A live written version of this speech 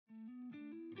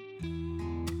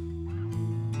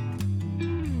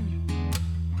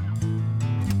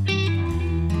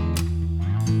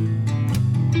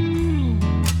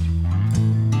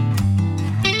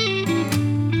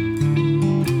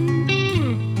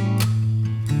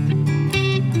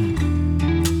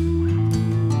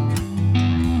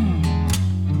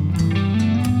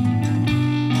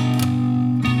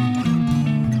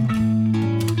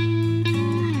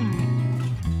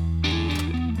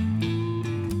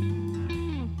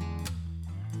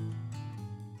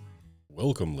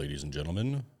Welcome, ladies and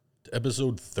gentlemen, to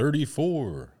episode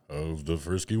 34 of the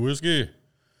Frisky Whiskey.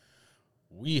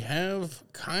 We have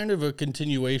kind of a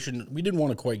continuation. We didn't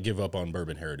want to quite give up on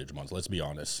Bourbon Heritage Month, let's be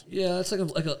honest. Yeah, it's like a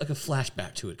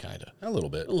flashback to it, kind of. A little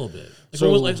bit.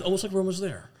 Like almost like Rome was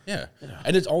there. Yeah.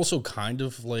 And it's also kind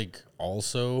of like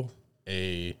also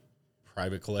a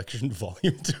private collection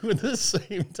volume 2 at the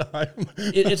same time.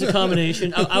 It's a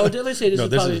combination. I would definitely say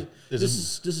this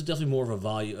is definitely more of a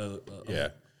volume.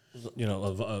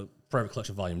 Of a private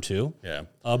collection volume 2. Yeah.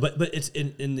 But it's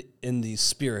in the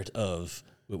spirit of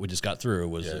what we just got through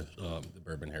was the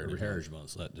Bourbon Heritage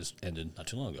Month. So that just ended not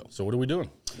too long ago. So what are we doing?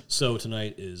 So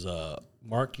tonight is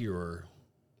Mark Your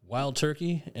Wild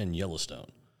Turkey and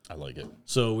Yellowstone. I like it.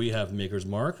 So we have Maker's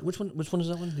Mark. Which one is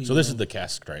that one? So this is the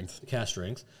cask strength. The cask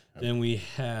strength. Yep. Then we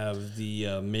have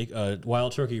the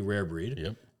Wild Turkey Rare Breed.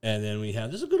 Yep. And then we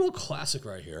have, this is a good old classic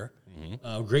right here.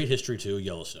 Mm-hmm. Great history too,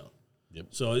 Yellowstone. Yep.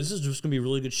 So this is just going to be a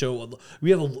really good show.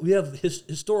 We have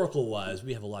historical wise,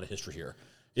 we have a lot of history here.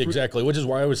 Exactly, which is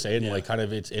why I was saying like kind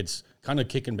of it's kind of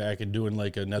kicking back and doing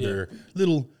like another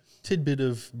little tidbit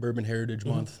of Bourbon Heritage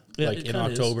Month, like in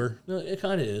October. No, it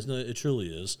kind of is. No, it truly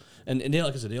is. And they,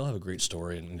 like I said, they all have a great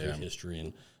story and great history,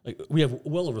 and like we have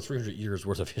well over 300 years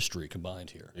worth of history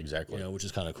combined here. Exactly, which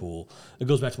is kind of cool. It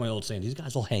goes back to my old saying: these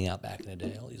guys all hang out back in the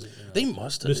day. All these, they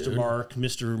must have. Mr. Mark,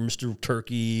 Mr.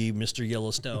 Turkey, Mr.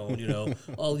 Yellowstone.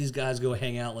 All these guys go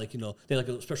hang out. Like they like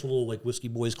a special little like whiskey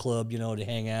boys club. To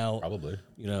hang out. Probably.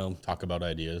 Talk about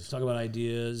ideas.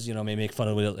 Maybe make fun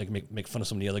of make fun of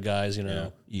some of the other guys.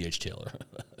 E.H. Taylor.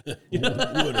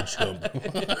 What a chump.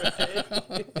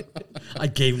 I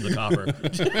gave him the copper.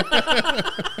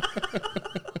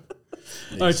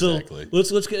 All right, so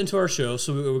let's get into our show.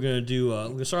 So we're going to do. We're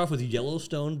going to start off with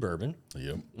Yellowstone bourbon.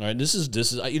 Yep. All right, this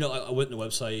is. I went to the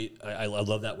website. I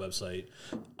love that website.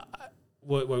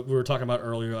 What we were talking about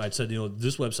earlier, I'd said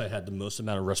this website had the most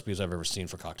amount of recipes I've ever seen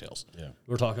for cocktails. Yeah,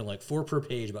 we're talking like 4 per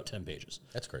page, about 10 pages.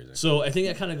 That's crazy. So I think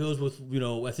that kind of goes with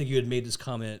I think you had made this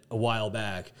comment a while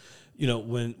back.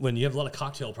 When you have a lot of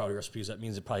cocktail probably recipes, that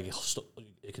means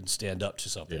it can stand up to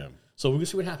something. Yeah. So we're gonna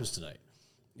see what happens tonight.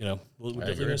 We're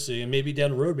definitely gonna see, and maybe down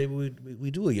the road, maybe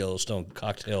we do a Yellowstone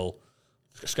cocktail.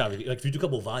 Scott, like if you do a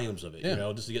couple of volumes of it,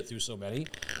 just to get through so many,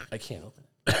 I can't open it.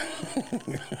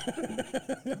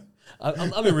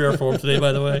 I'm in rare form today,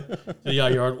 by the way. So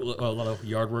a lot of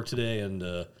yard work today, and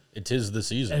it is the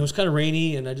season. And it was kind of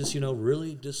rainy, and I just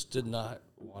really just did not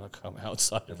want to come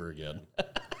outside ever again.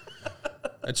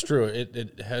 That's true.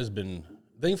 It has been,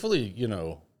 thankfully,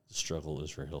 the struggle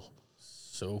is real.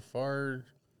 So far,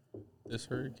 this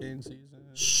hurricane season.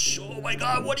 Oh my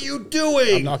God! What are you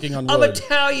doing? I'm knocking on wood. I'm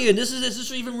Italian. This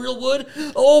is even real wood.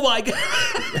 Oh my God!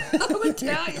 I'm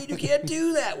Italian. You can't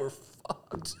do that. We're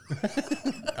fucked.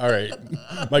 All right,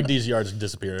 Mike D's yard's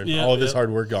disappearing. All of his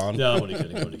hard work gone. No, I'm only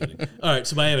kidding. All right,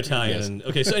 so I am Italian. Yes.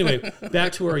 Okay, so anyway,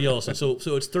 back to our Yellowstone. So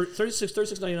it's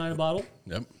 $36.99 a bottle.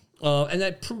 Yep. And I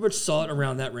pretty much saw it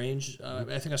around that range.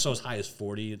 I think I saw as high as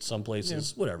 40 at some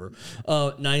places, whatever.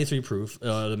 93 proof.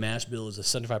 The mash bill is a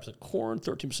 75% corn,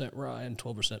 13% rye, and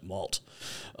 12% malt.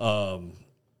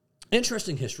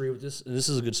 Interesting history with this, and this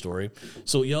is a good story.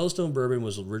 So Yellowstone Bourbon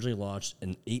was originally launched in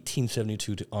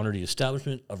 1872 to honor the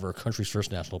establishment of our country's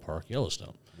first national park,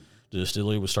 Yellowstone. The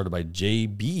distillery was started by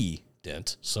J.B.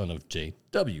 Dent, son of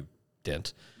J.W.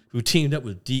 Dent, who teamed up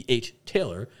with D.H.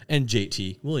 Taylor and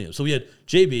J.T. Williams. So we had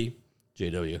J.B.,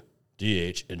 J.W.,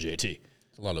 D.H., and J.T.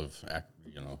 It's a lot of,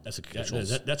 That's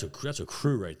a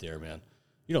crew right there, man.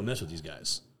 You don't mess with these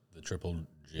guys. The triple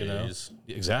J's.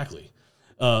 Exactly.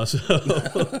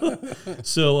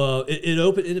 So it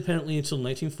opened independently until the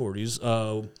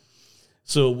 1940s.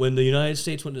 So when the United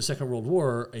States went into the Second World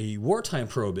War, a wartime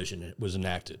prohibition was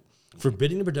enacted,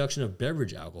 forbidding the production of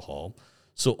beverage alcohol.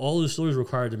 So all the distilleries were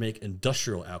required to make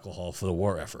industrial alcohol for the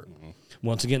war effort. Mm-hmm.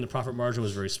 Once again, the profit margin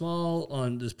was very small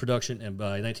on this production, and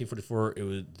by 1944,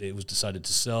 it was decided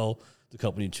to sell the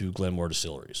company to Glenmore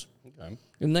Distilleries. Okay.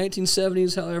 In the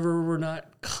 1970s, however, were not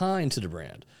kind to the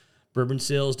brand. Bourbon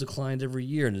sales declined every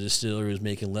year, and the distillery was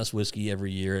making less whiskey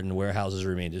every year, and the warehouses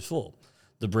remained full.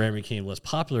 The brand became less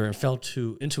popular and fell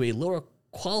into a lower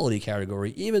quality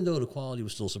category, even though the quality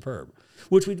was still superb.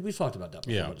 Which we talked about that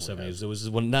before in the 70s. It was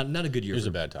not a good year. It was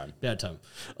a bad time. In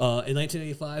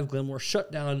 1985, Glenmore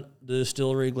shut down the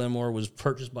distillery. Glenmore was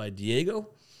purchased by Diego,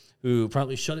 who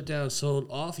promptly shut it down and sold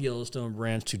off Yellowstone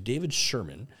brands to David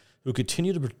Sherman, who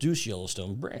continued to produce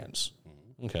Yellowstone brands.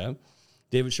 Mm-hmm. Okay.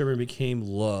 David Sherman became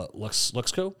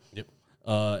Luxco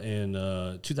in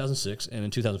 2006, and in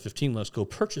 2015, Luxco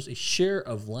purchased a share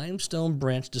of Limestone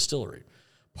Branch Distillery.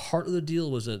 Part of the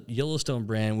deal was that Yellowstone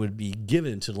brand would be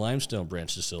given to Limestone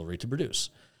Branch Distillery to produce.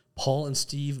 Paul and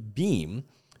Steve Beam,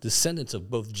 descendants of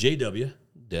both J.W.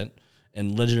 Dent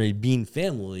and legendary Bean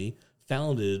family,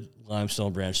 founded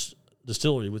Limestone Branch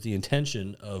Distillery with the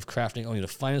intention of crafting only the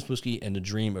finest whiskey and the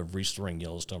dream of restoring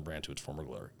Yellowstone Branch to its former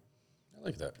glory. I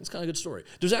like that. It's kind of a good story.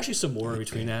 There's actually some more in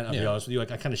between that. I'll be honest with you.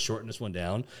 Like I kind of shortened this one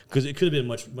down because it could have been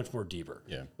much more deeper.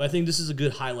 Yeah. But I think this is a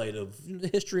good highlight of the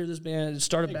history of this band. It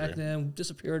started back then,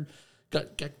 disappeared, got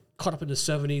caught up in the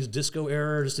 70s disco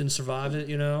era, just didn't survive it.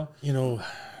 You know,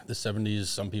 the 70s.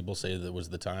 Some people say that was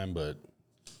the time, but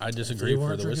I disagree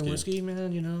for the whiskey,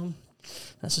 man. You know,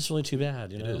 that's just really too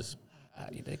bad. It is.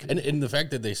 And the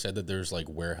fact that they said that there's like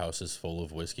warehouses full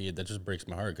of whiskey, that just breaks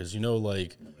my heart because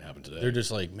like what happened today? They're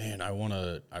just like, man, I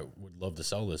would love to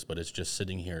sell this, but it's just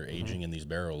sitting here aging in these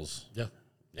barrels. Yeah.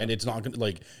 And it's not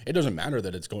gonna it doesn't matter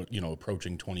that it's going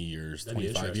approaching 20 years,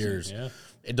 25 years. Yeah.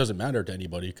 It doesn't matter to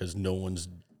anybody because no one's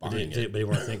buying it. But they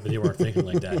weren't thinking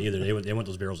like that either. They want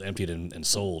those barrels emptied and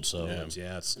sold. So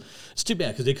it's too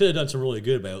bad because they could have done some really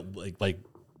good about like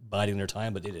biding their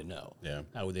time, but they didn't know. Yeah.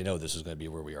 How would they know this is going to be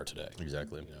where we are today?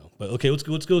 Exactly. But okay, let's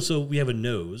go. So we have a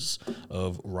nose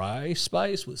of rye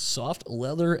spice with soft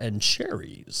leather and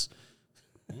cherries.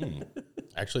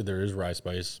 Actually, there is rye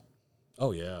spice.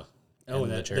 Oh yeah. Oh,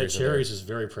 and that cherries cherries is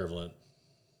very prevalent.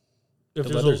 The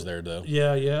leather's there though.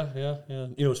 Yeah.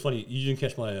 It's funny. You didn't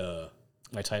catch my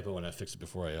my typo when I fixed it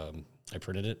before I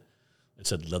printed it. It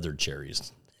said leathered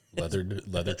cherries. Leather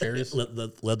cherries.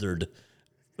 Leathered.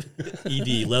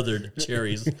 Leathered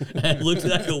cherries. And I looked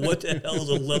at it, I go, what the hell is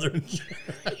a leathered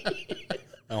cherry?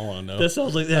 I don't want to know. That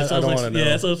sounds like that. Sounds like yeah.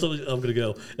 That sounds like, I'm gonna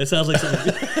go. It sounds like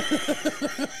something.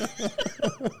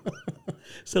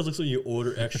 Sounds like something you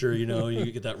order extra.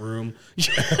 You get that room.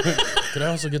 Could I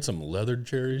also get some leathered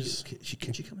cherries?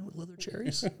 Can she come in with leather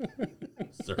cherries,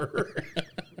 sir?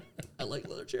 I like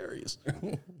leather cherries.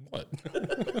 What?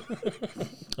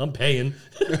 I'm paying.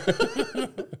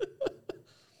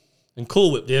 And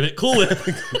Cool Whip, damn it, Cool Whip.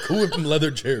 Cool Whip and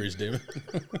leather cherries, damn it.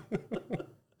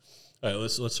 All right,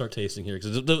 let's start tasting here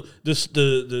because this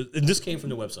came from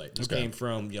the website. This came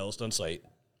from Yellowstone site.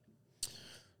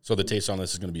 So the taste on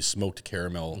this is going to be smoked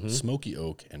caramel, smoky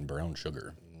oak, and brown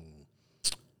sugar.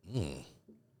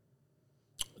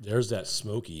 There's that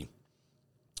smoky,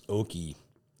 oaky,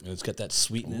 and it's got that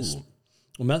sweetness.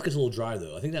 My mouth gets a little dry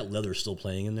though. I think that leather's still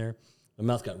playing in there. My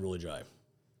mouth got really dry.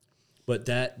 But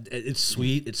it's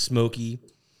sweet, it's smoky.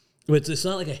 But it's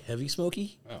not like a heavy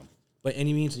smoky by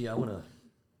any means. Yeah, I want to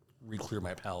re-clear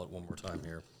my palate one more time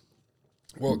here.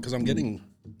 Well, because I'm getting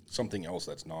something else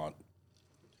that's not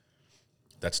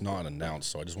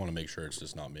announced, so I just want to make sure it's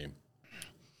just not me.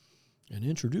 And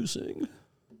introducing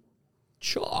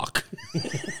chalk.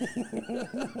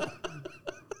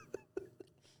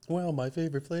 Well, my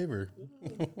favorite flavor.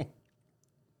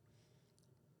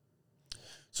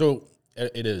 So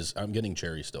it is. I'm getting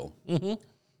cherry still. Mm-hmm.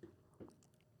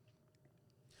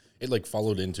 It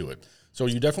followed into it. So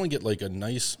you definitely get a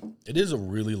nice. It is a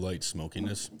really light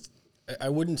smokiness. I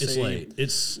wouldn't say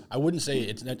it's light. I wouldn't say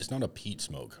it's not a peat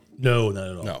smoke. No, not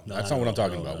at all. No, that's not what I'm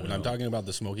talking about. When I'm talking about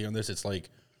the smoky on this, it's I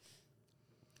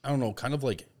don't know, kind of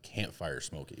like campfire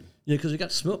smoky. Yeah, because you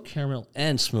got smoked caramel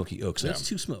and smoky oak. So that's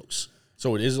two smokes.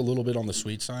 So it is a little bit on the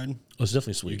sweet side. Oh, it's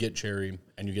definitely sweet. You get cherry,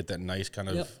 and you get that nice kind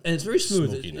of and it's very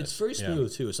smooth. Smokiness. It's very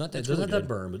smooth too. It's not that it doesn't have that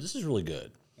burn, but this is really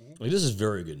good. This is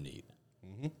very good and neat.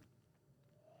 Mm-hmm.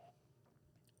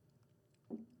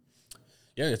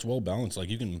 Yeah, it's well balanced.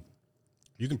 You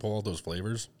can pull out those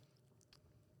flavors,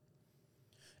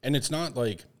 and it's not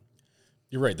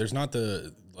you're right. There's not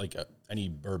any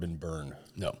bourbon burn.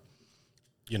 No.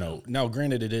 Now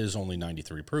granted, it is only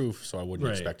 93 proof, so I wouldn't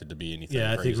expect it to be anything.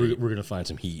 Yeah, crazy. I think we're going to find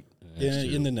some heat.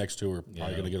 In the next two, we're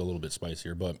probably going to get a little bit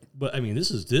spicier, but I mean,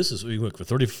 this is we went for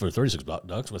 $36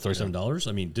 or $37.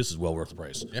 I mean, this is well worth the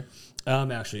price. Yeah.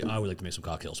 Actually, I would like to make some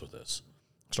cocktails with this.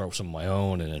 Start with some of my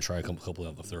own, and then try a couple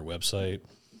of their website.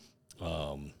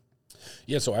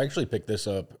 Yeah, so I actually picked this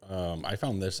up. I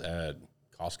found this at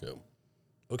Costco.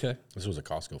 Okay, this was a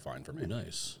Costco find for me. Ooh,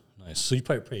 nice. So you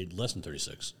probably paid less than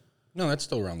 $36. No, that's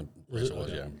still around the price it was.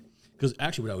 Okay. Yeah. Because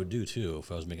actually, what I would do too, if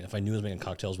I knew I was making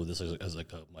cocktails with this as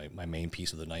my main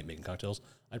piece of the night making cocktails,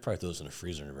 I'd probably throw this in the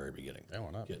freezer in the very beginning. Yeah,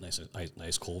 why not? Get nice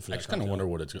cold for that. I that. just kind of wonder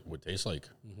what it would taste like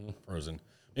frozen.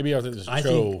 Maybe after this I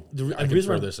show, think I can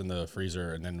throw this in the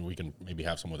freezer, and then we can maybe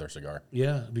have some with our cigar.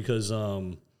 Yeah, because I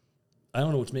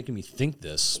don't know what's making me think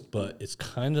this, but it's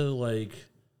kind of like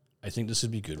I think this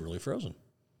would be good really frozen.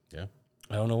 Yeah,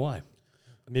 I don't know why.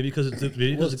 Maybe because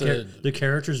the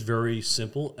character is very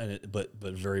simple but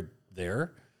very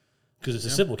there because it's a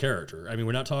simple character. I mean,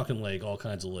 we're not talking all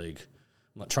kinds of I'm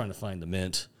not trying to find the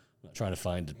mint I'm trying to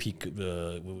find the peak.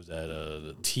 What was that?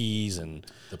 The teas and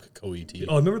The Cocoa tea.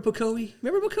 oh, remember Pocoe?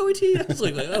 Remember Pocoe tea? That was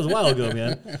a while ago,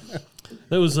 man.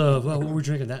 That was well, what were we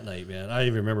drinking that night, man? I don't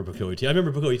even remember Pocoe tea. I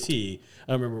remember Pocoe tea.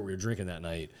 I don't remember what we were drinking that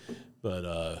night, but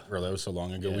Bro, that was so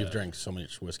long ago. Yeah. We've drank so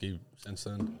much whiskey since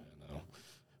then. I know.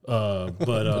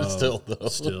 But still,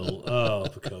 though.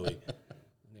 Pocoe.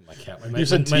 My cat. You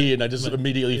said tea, and I just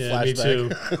immediately flashed back.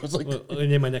 Too. I was like, I'll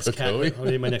name my next cat. I'll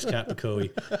name my next cat Pocoe.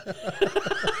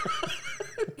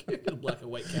 Black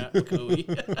and white cat Pocoe.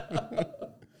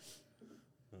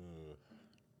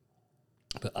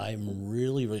 But I'm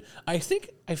really. I think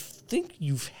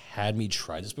you've had me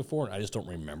try this before, and I just don't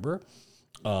remember.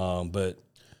 But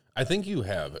I think you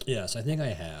have. Yes, I think I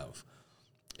have.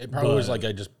 It probably was like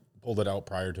I just pulled it out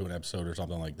prior to an episode or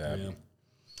something like that. Yeah.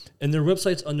 And their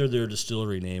website's under their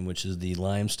distillery name, which is the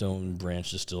Limestone Branch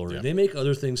Distillery. Yeah. They make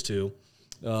other things too,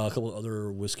 a couple of other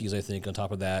whiskeys, I think, on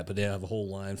top of that. But they have a whole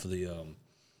line for the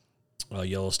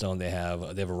Yellowstone. They have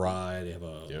a rye. They have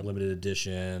a limited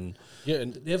edition. Yeah,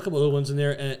 and they have a couple other ones in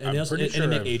there, and they also they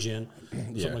make a gin,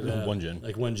 something like that.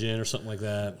 one gin or something like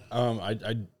that.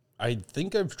 I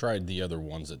think I've tried the other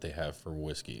ones that they have for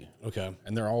whiskey. Okay,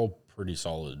 and they're all pretty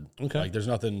solid. Okay, like there's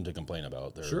nothing to complain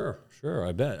about. Sure,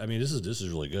 I bet. I mean, this is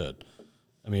really good.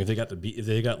 I mean, if they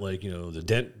got like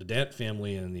the Dant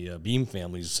family and the Beam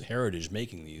family's heritage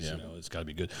making these, it's got to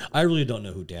be good. I really don't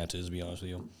know who Dant is, to be honest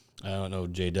with you. I don't know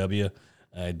JW.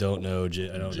 I don't know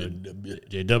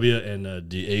JW and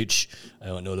DH. I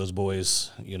don't know those boys.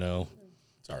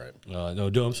 It's all right. No,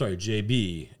 I'm sorry,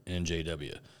 JB and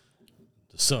JW.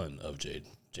 The son of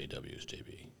JW is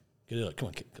JB. Come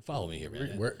on, follow me here,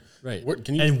 man. Right.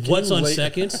 What's on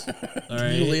second? All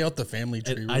right. Can you lay out the family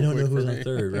tree? I don't know who's on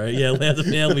third, right? Yeah, lay out the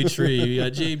family tree. We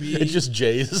got JB. It's just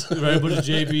J's. Right, but it's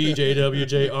JB, JW,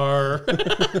 JR.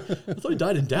 I thought he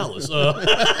died in Dallas.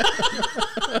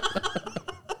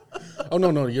 Oh,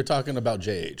 no, you're talking about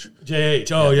JH. JH.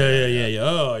 Oh, yeah.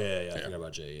 Oh, yeah. I forgot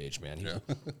about JH, man.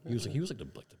 He was like the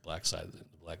black side of the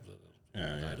black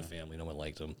side of the family. No one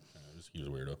liked him. He was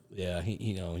a weirdo. Yeah, he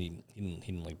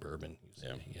didn't like bourbon. He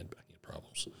had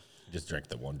problems. He just drank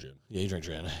that one gin. Yeah, he drank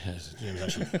gin. Gin was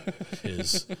actually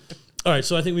his. All right,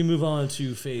 so I think we move on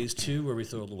to phase 2, where we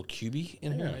throw a little cubie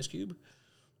in here, an ice cube.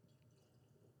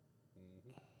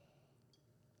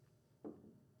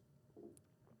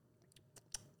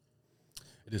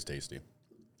 It is tasty.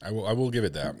 I will give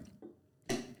it that.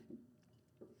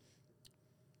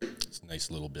 It's a nice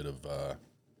little bit of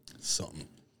something.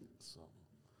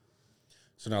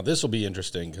 So now this will be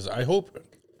interesting because I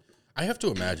have to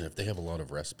imagine if they have a lot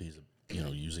of recipes,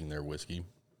 using their whiskey.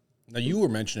 Now you were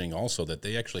mentioning also that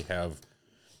they actually have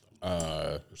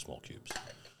they're small cubes.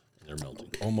 They're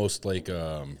melting. Almost like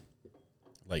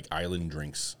island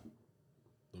drinks,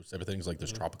 those type of things, like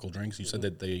those tropical drinks. You said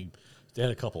that they had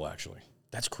a couple actually.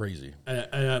 That's crazy.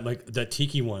 And like that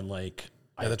tiki one, like.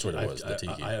 Yeah, that's what it was. The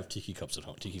tiki. I have tiki cups at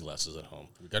home, tiki glasses at home.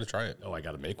 We got to try it. Oh, I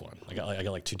got to make one. I got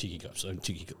like 2 tiki cups,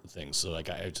 tiki things. So like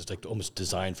I just like almost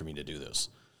designed for me to do this.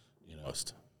 You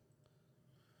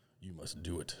must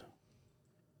do it.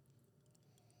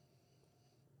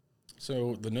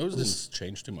 So the nose didn't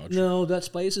change too much. No, that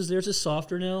spice is there. Just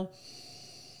softer now.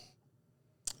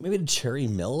 Maybe the cherry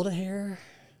mellowed a hair.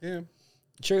 Yeah.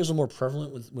 Cherry was a little more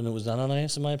prevalent when it was done on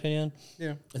ice, in my opinion.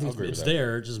 Yeah, I think it's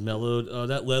there, just mellowed.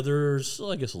 That leather's,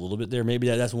 I guess, a little bit there. Maybe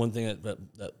that's one thing that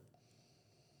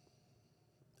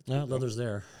no, leather's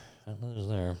there. That leather's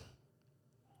there.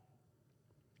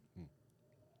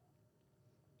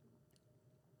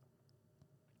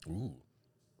 Ooh,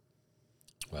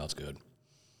 wow, that's good.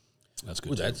 That's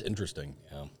good. Ooh, that's interesting.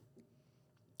 Yeah.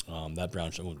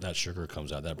 That sugar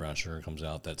comes out. That brown sugar comes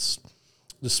out.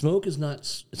 The smoke is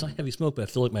it's not heavy smoke, but I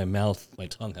feel like my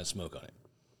tongue has smoke on it.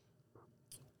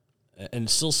 And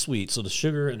it's still sweet. So the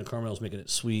sugar and the caramel is making it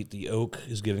sweet. The oak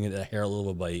is giving it a hair a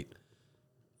little bite.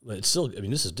 But it's still, I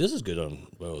mean, this is good on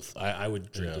both. I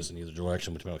would drink this in either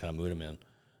direction, depending on what kind of mood I'm in.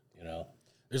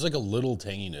 There's like a little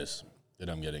tanginess that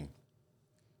I'm getting.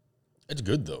 It's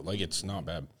good though. Like it's not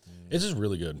bad. This is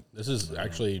really good. This is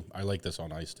actually, I like this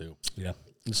on ice too. Yeah.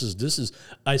 This is.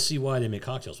 I see why they make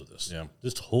cocktails with this. Yeah,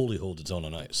 this totally holds its own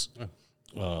on ice.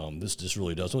 Yeah. This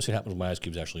really does. Let's see what happens when my ice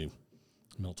cubes actually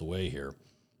melt away here.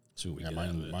 See what we get out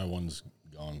of it. My one's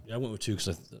gone. Yeah, I went with 2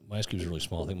 because my ice cubes are really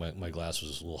small. I think my glass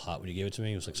was a little hot when you gave it to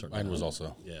me. It was like starting. Mine was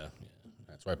also. Yeah.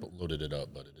 That's why I loaded it up,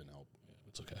 but it didn't help. Yeah,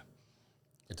 it's okay.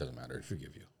 It doesn't matter. I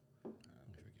forgive you.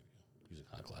 Using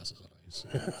hot glasses on ice.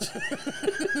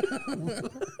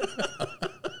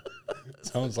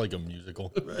 Sounds like a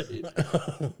musical. Right.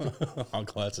 Hot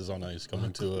glasses on ice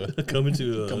coming to a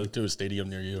a stadium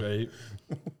near you. Right.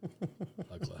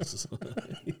 Hot glasses on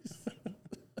ice.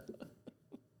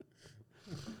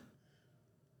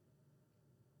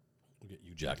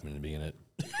 Jackman to be in it.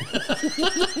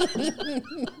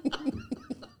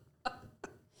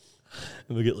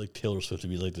 And we get like Taylor Swift to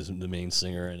be like the main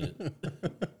singer in it.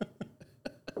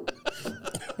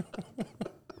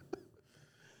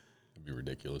 It'd be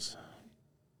ridiculous.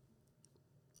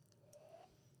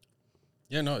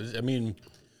 Yeah, no, I mean,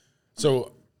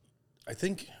 so I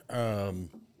think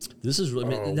This is really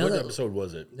now what that, episode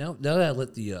was it? now that I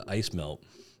let the ice melt.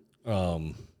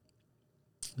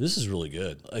 This is really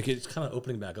good. Like it's kind of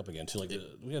opening back up again too. Like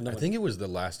we got I think it was the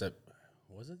last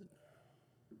was it?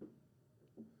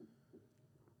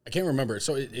 I can't remember.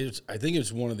 So it's I think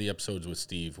it's one of the episodes with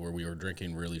Steve where we were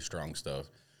drinking really strong stuff.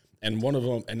 And one of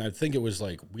them, and I think it was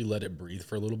like we let it breathe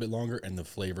for a little bit longer, and the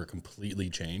flavor completely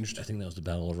changed. I think that was the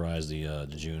Battle of Rise, the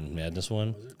June Madness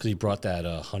one, because he brought that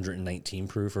 119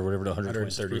 proof or whatever, the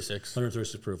 136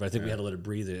 proof. I think we had to let it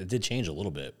breathe. It did change a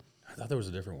little bit. I thought there was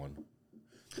a different one.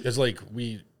 It's like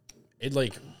it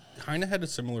like kind of had a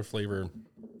similar flavor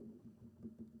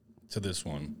to this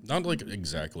one. Not like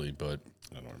exactly, but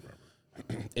I don't remember.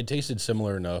 It tasted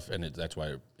similar enough, and that's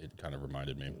why it kind of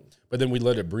reminded me. But then we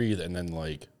let it breathe, and then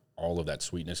like all of that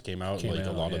sweetness came out.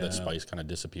 A lot of that spice kind of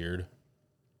disappeared.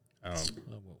 What one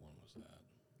was that?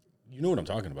 You know what I'm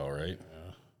talking about, right?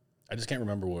 Yeah. I just can't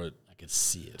remember what. I could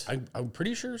see it. I'm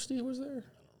pretty sure Steve was there. I don't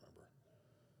remember.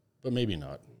 But maybe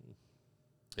not.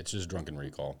 It's just drunken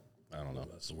recall. I don't know.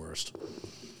 That's the worst.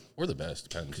 Or the best.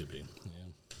 Depends. Could be. Yeah.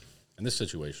 In this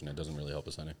situation, it doesn't really help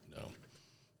us any. No.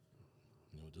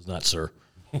 No, it does not, sir.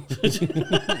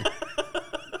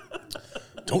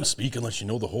 Don't speak unless you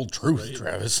know the whole truth, right.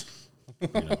 Travis.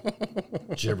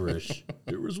 Gibberish.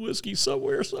 There was whiskey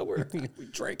somewhere. We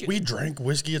drank it. We drank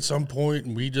whiskey at some point,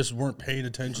 and we just weren't paying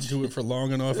attention to it for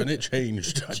long enough, and it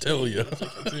changed. I tell you.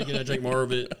 I drank more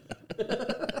of it.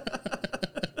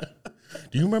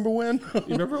 Do you remember when? You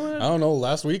remember when? I don't know.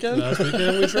 Last weekend? Last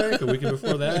weekend we drank. A weekend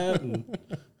before that. And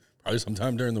probably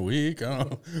sometime during the week. I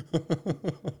don't know.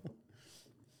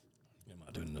 I'm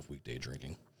not doing enough weekday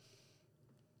drinking.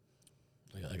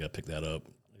 I got to pick that up.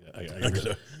 I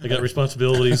got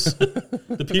responsibilities.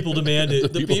 The people demand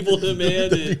it. The people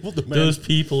demand it. Those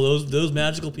people, those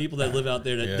magical people that live out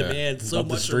there that demand so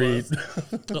much of us.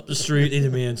 Up the street, they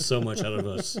demand so much out of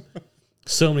us.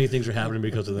 So many things are happening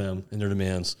because of them and their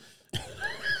demands.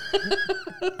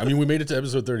 I mean, we made it to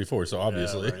episode 34, so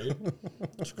obviously. Yeah, right?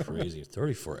 It's crazy.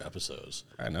 34 episodes.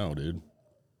 I know, dude.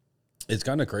 It's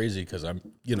kind of crazy because I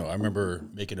remember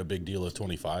making a big deal of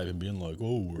 25 and being like,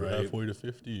 oh, we're halfway to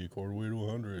 50, quarter way to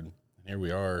 100. And here we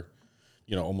are,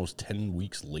 almost 10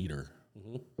 weeks later.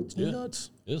 Mm-hmm. It's nuts.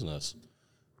 It is nuts.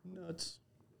 Nuts.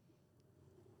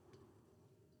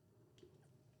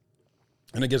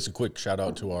 And I guess a quick shout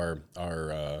out to our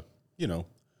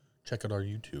check out our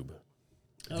YouTube.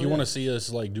 If you want to see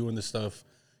us like doing this stuff,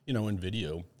 in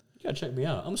video. You gotta check me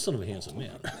out. I'm son of a handsome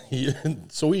man.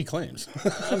 So he claims.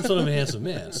 I'm son of a handsome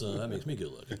man, so that makes me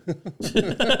good looking.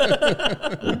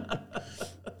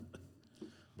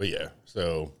 But yeah,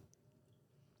 so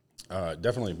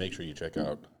definitely make sure you check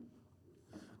out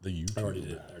the YouTube. I already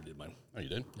did mine. Oh, you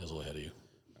did? I was a little ahead of you.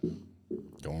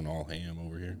 Going all ham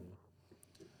over here.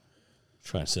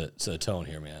 Trying to set a tone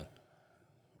here, man.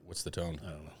 What's the tone? I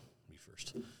don't know. Me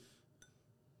first.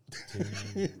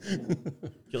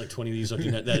 Get like 20 of these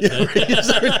looking at that.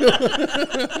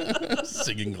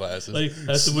 Singing glasses. Like,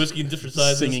 that's the whiskey in different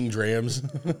sizes. Singing drams.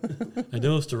 I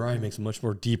noticed the rye makes a much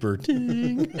more deeper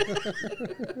ding.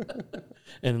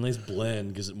 And a nice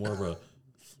blend gives it more of a,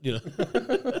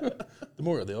 The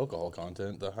more the alcohol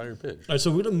content, the higher pitch. All right,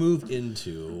 so we're going to move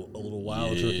into a little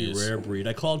wild turkey rare breed.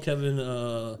 I called Kevin,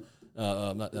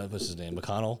 what's his name,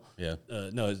 McConnell? Yeah.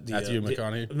 Matthew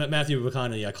McConaughey? Matthew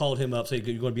McConaughey. I called him up, said,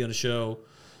 you're going to be on the show.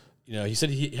 He said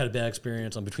he had a bad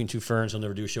experience on Between Two Ferns. He'll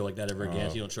never do a show like that ever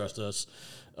again. He don't trust us.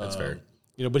 That's fair.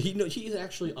 But he's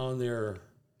actually on there.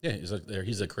 Yeah,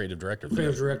 he's a creative director. There,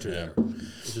 which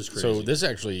is crazy. So this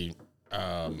actually,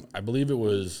 I believe it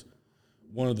was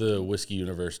one of the Whiskey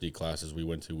University classes we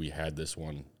went to. We had this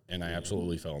one, and I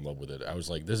absolutely fell in love with it. I was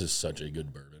like, this is such a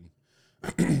good bourbon.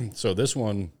 So this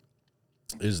one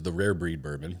is the rare breed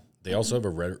bourbon. They also have a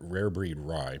rare breed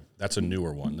rye. That's a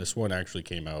newer one. This one actually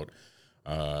came out,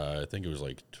 I think it was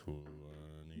like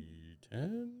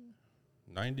 2010,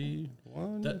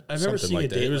 91. I've never seen a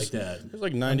date like that. It was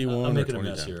like 91. I'm making a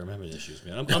mess here. I'm having issues,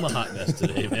 man. I'm a hot mess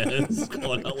today, man. It's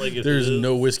going out like There's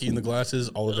no whiskey in the glasses.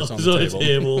 All of it's on the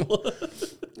table.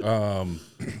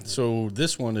 So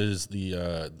this one is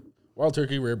the Wild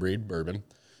Turkey Rare Breed Bourbon.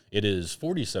 It is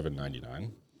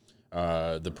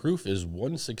 $47.99. The proof is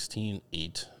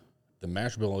 116.8. The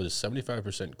mash bill is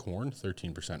 75% corn,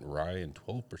 13% rye, and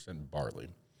 12% barley.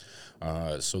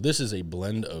 So this is a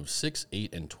blend of 6,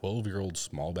 8, and 12-year-old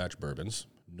small batch bourbons.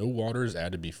 No water is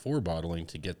added before bottling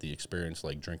to get the experience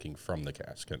like drinking from the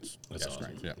cask. That's awesome.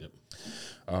 strength, yeah. Yep.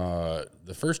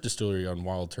 The first distillery on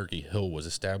Wild Turkey Hill was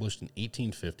established in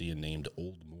 1850 and named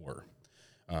Old Moor.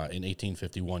 In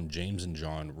 1851, James and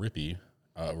John Rippey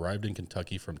arrived in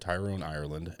Kentucky from Tyrone,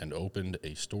 Ireland, and opened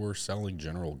a store selling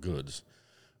general goods.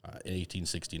 In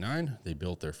 1869, they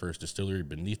built their first distillery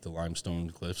beneath the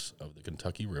limestone cliffs of the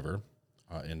Kentucky River.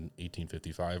 In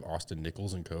 1855, Austin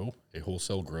Nichols & Co., a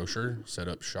wholesale grocer, set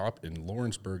up shop in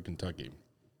Lawrenceburg, Kentucky.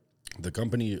 The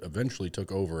company eventually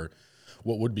took over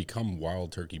what would become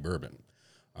Wild Turkey Bourbon.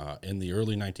 In the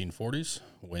early 1940s,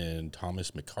 when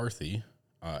Thomas McCarthy,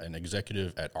 an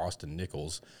executive at Austin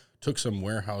Nichols, took some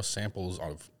warehouse samples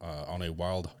on a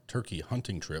wild turkey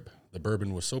hunting trip, the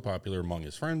bourbon was so popular among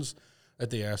his friends that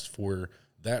they asked for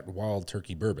that Wild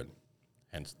Turkey Bourbon,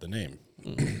 hence the name.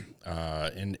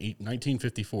 In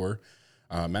 1954,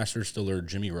 master distiller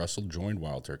Jimmy Russell joined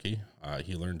Wild Turkey.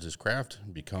 He learns his craft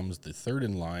and becomes the third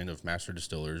in line of master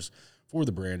distillers for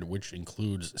the brand, which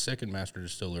includes second master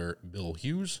distiller Bill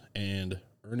Hughes and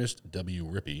Ernest W.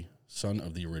 Rippey, son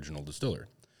of the original distiller.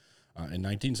 In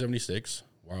 1976,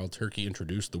 Wild Turkey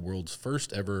introduced the world's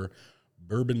first ever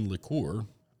bourbon liqueur,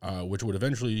 which would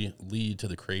eventually lead to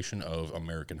the creation of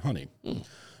American honey. In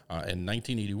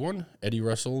 1981, Eddie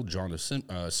Russell,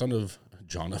 son of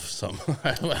Jimmy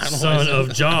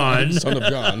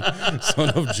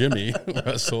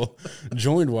Russell,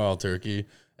 joined Wild Turkey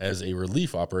as a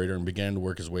relief operator and began to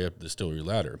work his way up the distillery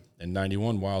ladder. In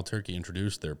 91, Wild Turkey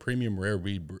introduced their premium rare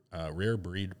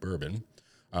breed bourbon,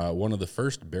 one of the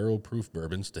first barrel-proof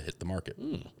bourbons to hit the market.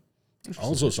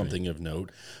 Also, something of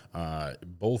note,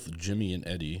 both Jimmy and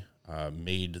Eddie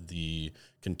made the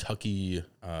Kentucky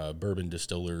Bourbon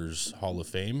Distillers Hall of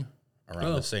Fame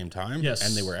around the same time. Yes.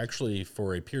 And they were actually,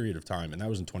 for a period of time, and that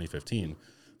was in 2015,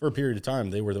 for a period of time,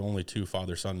 they were the only two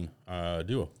father-son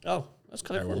duo. Oh, that's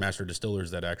kind of cool. Were master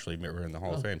distillers that actually were in the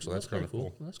Hall of Fame, so that's kind of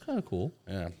cool. That's kind of cool.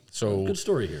 Yeah. So good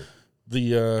story here.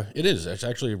 it is. It's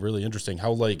actually really interesting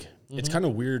how, like, it's kind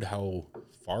of weird how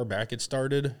far back it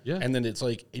started. Yeah. And then it's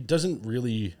like, it doesn't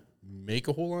really make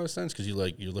a whole lot of sense because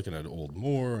you're looking at Old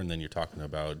Moor, and then you're talking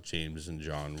about James and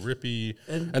John Rippey,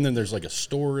 and then there's like a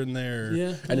store in there.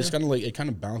 Yeah. And it's kind of like, it kind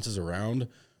of bounces around,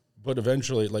 but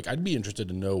eventually, like, I'd be interested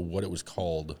to know what it was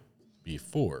called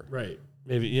before. Right.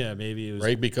 Maybe it was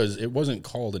right, because it wasn't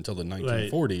called until the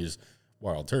 1940s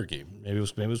Wild Turkey. Maybe it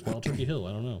was Wild Turkey Hill.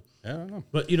 I don't know. Yeah, I don't know.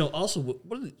 But also,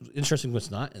 what is interesting?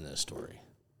 What's not in this story?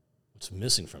 What's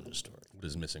missing from this story? What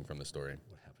is missing from the story?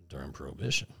 What happened during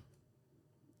Prohibition?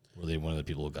 Were they one of the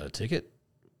people who got a ticket,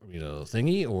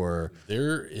 thingy, or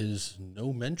there is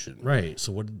no mention? Right.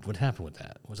 So what happened with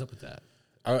that? What's up with that?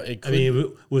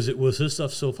 Was his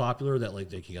stuff so popular that like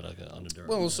they got like on the dirt?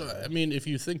 Well, so I mean, if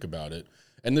you think about it,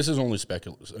 and this is only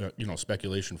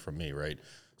speculation from me, right?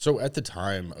 So at the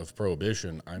time of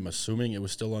Prohibition, I'm assuming it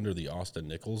was still under the Austin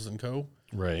Nichols & Co.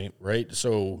 Right. Right.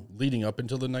 So leading up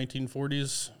until the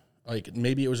 1940s, like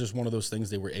maybe it was just one of those things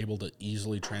they were able to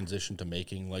easily transition to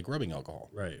making like rubbing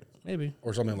alcohol, Right. Maybe.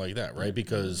 or something like that, right?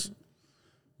 Because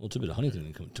Well, it took a bit of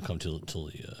Huntington to come till the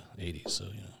 80s, so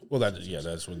well,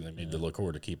 that's when they made the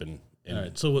liqueur to keep in All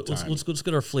right, so let's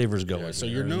get our flavors going. Yeah, so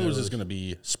your nose is going to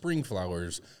be spring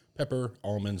flowers, pepper,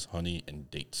 almonds, honey, and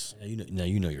dates. Yeah,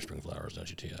 you know your spring flowers, don't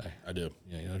you, Ti? I do.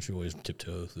 Yeah, don't you always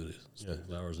tiptoe through the spring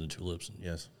flowers and the tulips and,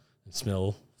 Yes. and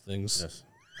smell things? Yes.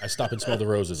 I stop and smell the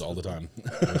roses all the time.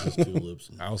 Roses, tulips.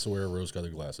 And, I also wear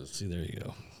rose-colored glasses. see, there you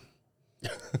go.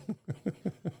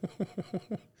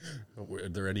 Are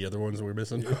there any other ones that we're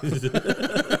missing?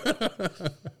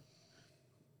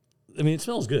 I mean, it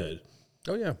smells good.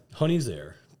 Oh, yeah. Honey's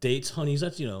there. Dates, honeys,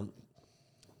 that's, not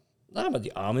about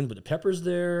the almond, but the pepper's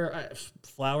there.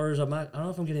 Flowers, I don't know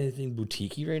if I'm getting anything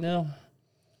boutique-y right now.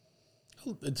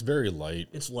 It's very light.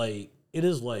 It's light. It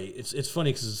is light. It's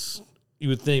funny because you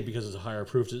would think because it's a higher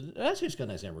proof, actually it's got a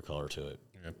nice amber color to it.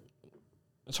 Yeah.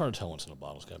 It's hard to tell once in a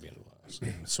bottle. It's got to be in a glass.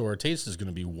 So our taste is going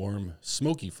to be warm,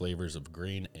 smoky flavors of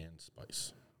grain and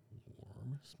spice.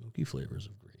 Warm, smoky flavors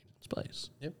of grain and spice.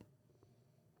 Yep.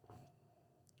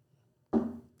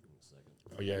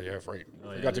 Oh, yeah, right.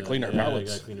 We got to clean our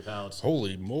palates. Got to clean your palates.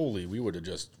 Holy moly, we would have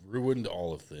just ruined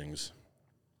all of things.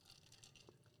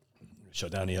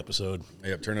 Shut down the episode.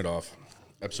 Yep, turn it off.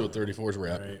 Episode 34 is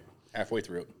wrap. Right. Halfway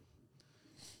through it.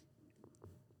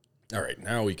 All right,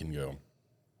 now we can go.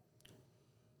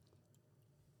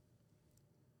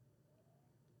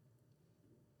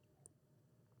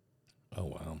 Oh,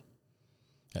 wow.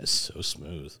 That's so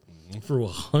smooth. Mm-hmm. For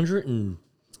 100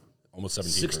 almost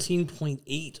 17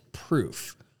 16.8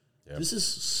 proof. Yep. This is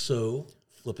so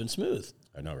flipping smooth.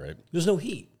 I know, right? There's no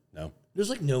heat. No, There's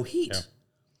like no heat. Yeah.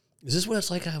 Is this what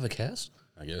it's like to have a cask?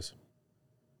 I guess.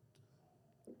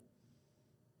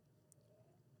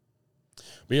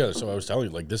 But yeah, so I was telling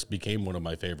you, like, this became one of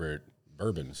my favorite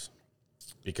bourbons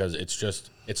because it's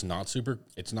not super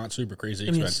crazy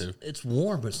expensive, it's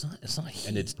warm, but it's not heat.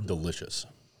 and it's delicious.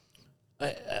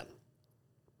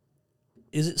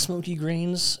 Is it smoky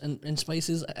grains and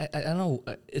spices? I don't know.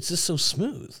 It's just so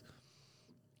smooth.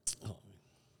 Oh.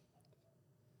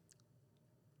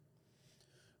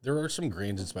 There are some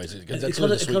grains and spices. It That's comes where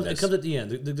the at sweetness. the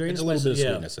end. The grains, It's a little bit of spices,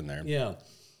 sweetness in there. Yeah,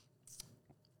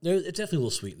 it's definitely a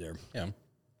little sweet there. Yeah.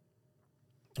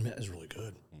 I mean, that is really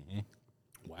good. Mm-hmm.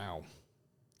 Wow,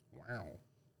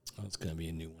 that's gonna be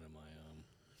a new one of my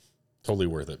Totally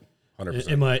worth it. 100%.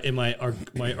 in my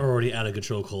already out of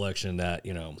control collection. That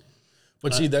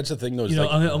But see, that's the thing, though. Is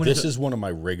I'm gonna this is one of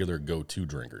my regular go-to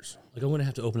drinkers. like I'm gonna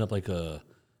have to open up like a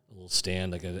little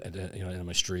stand like in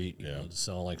my street. You Yeah. know, to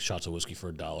sell like shots of whiskey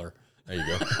for $1. There you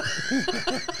go.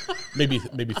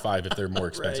 maybe 5 if they're more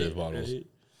expensive bottles. Right.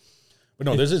 But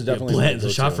no, this is definitely Blanton's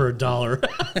a shot for $1.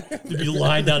 To be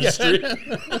lined down the street.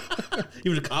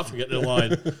 Even a cops are getting in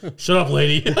line. Shut up,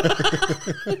 lady.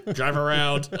 Drive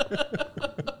around.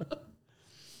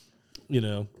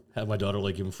 Have my daughter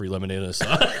like give him free lemonade on the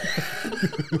side.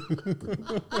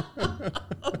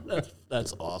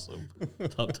 That's awesome.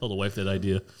 Tell the wife that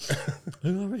idea.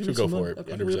 She'll go for it.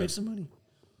 Okay, we're gonna make some money.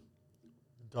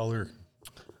 $1.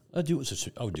 I would do it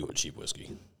with cheap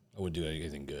whiskey. I would do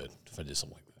anything good if I did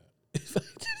something like that.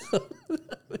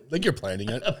 Like you're planning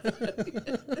it.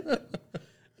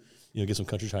 Get some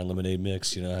country time lemonade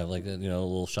mix. Have like a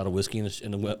little shot of whiskey in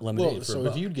the lemonade. Well, so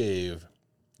if you gave,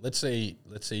 let's say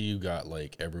you got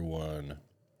like everyone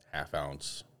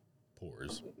half-ounce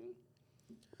pours.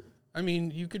 I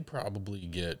mean, you could probably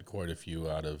get quite a few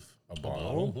out of a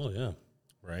bottle. Oh yeah,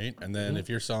 right. And then if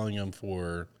you're selling them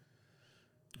for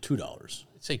 $2,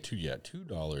 say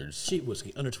 $2. cheap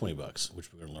whiskey under $20,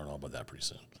 which we're gonna learn all about that pretty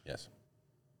soon. Yes.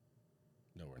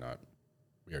 No, we're not.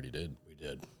 We already did. We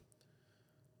did.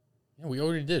 Yeah, we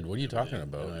already did. What are you talking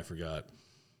about? And I forgot.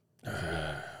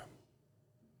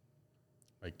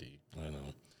 Mike D. I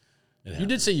know. You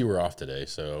did say you were off today,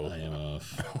 so I am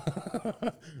off.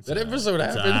 that episode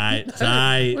happened. It's all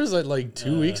right. What was that, like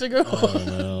 2 weeks ago? I don't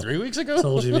know. 3 weeks ago?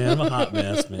 Told you, man. I'm a hot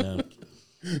mess, man.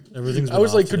 Everything's. I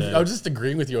was like, today. I was just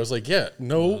agreeing with you. I was like, yeah,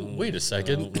 no, wait a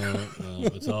second. No,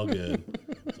 it's all good.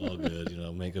 It's all good.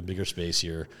 Make a bigger space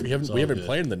here. We haven't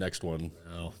planned the next one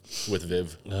No. with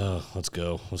Viv. Oh, let's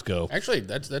go. Actually,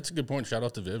 that's a good point. Shout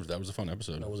out to Viv. That was a fun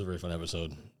episode. That was a very fun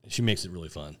episode. She makes it really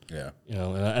fun. Yeah.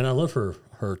 And I love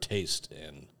her taste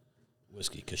in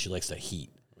whiskey because she likes the heat.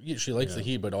 Yeah, she likes the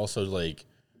heat, but also like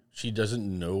she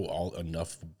doesn't know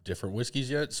enough different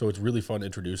whiskeys yet, so it's really fun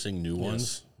introducing new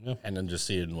ones and then just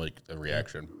seeing like the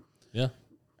reaction. Yeah.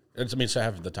 So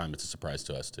half of the time it's a surprise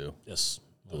to us too. Yes.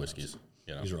 The whiskeys.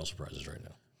 These are all surprises right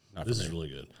now. Not This for is me. really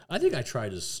good. I think I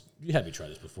tried this. You had me try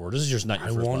this before. This is just not your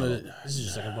first bottle. This is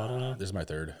your second bottle now? This is my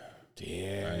third.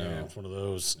 Damn. I know. It's one of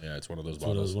those. Yeah, it's one of those One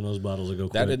bottles. of those bottles that go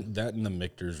quick. That and the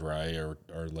Michter's Rye are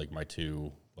like my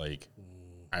two. Like,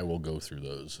 I will go through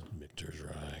those. Michter's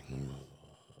Rye.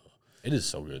 It is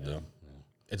so good though.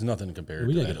 It's nothing compared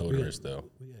We to gotta that get- we odorous though.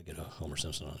 We got to get a Homer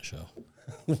Simpson on the show.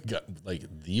 We got like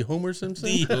the Homer Simpson.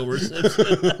 The Homer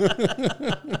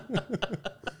Simpson.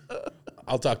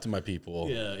 I'll talk to my people.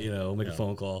 Yeah, make a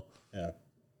phone call. Yeah.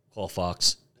 Call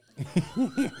Fox.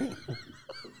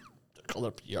 Call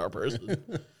up PR person.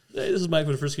 Hey, this is Mike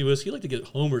with Frisky Whiskey. You'd like to get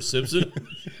Homer Simpson?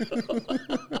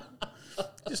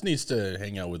 Just needs to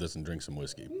hang out with us and drink some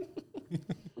whiskey.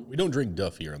 We don't drink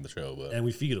Duff here on the show, but And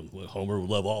we feed him. Homer would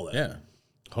love all that. yeah,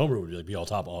 Homer would be all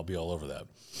top. I'll be all over that.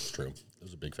 it's true.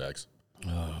 Those are big facts.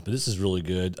 But this is really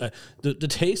good. The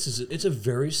taste it's a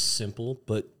very simple,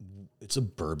 but it's a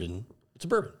bourbon. It's a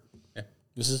bourbon. Yeah.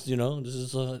 It's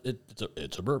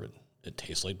a bourbon. It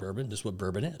tastes like bourbon. This is what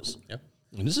bourbon is. Yeah.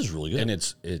 And this is really good. And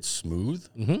it's smooth,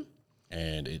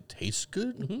 and it tastes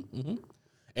good.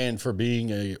 And for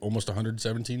being almost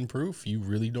 117 proof, you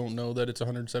really don't know that it's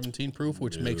 117 proof,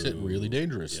 which makes it really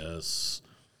dangerous. Yes.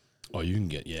 Oh, you can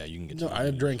get. No,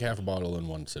 I drank half a bottle in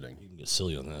one sitting. You can get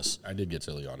silly on this. I did get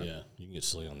silly on it. Yeah, you can get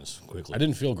silly on this quickly. I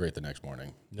didn't feel great the next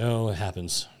morning. No, it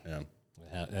happens. Yeah.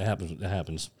 It happens. It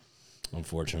happens.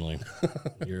 Unfortunately,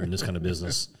 you're in this kind of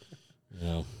business.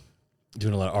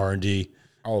 Doing a lot of R&D.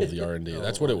 All of the R&D.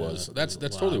 That's what it was. That's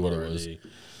totally what it was.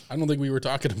 I don't think we were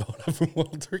talking about having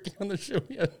wild turkey on the show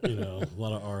yet. A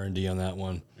lot of R&D on that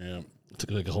one. Yeah. It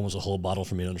took like almost a whole bottle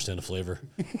for me to understand the flavor.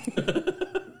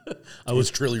 I was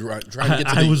truly trying to get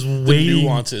to the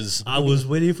nuances. I was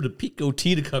waiting for the Pico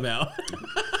Tea to come out.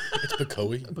 It's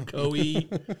Bacoe.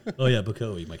 Bacoe. Oh, yeah,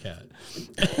 Bacoe, my cat.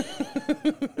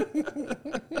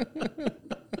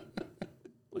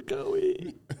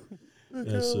 Bacoe.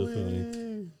 That's so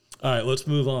funny. All right, let's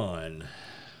move on.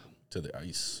 To the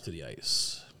ice.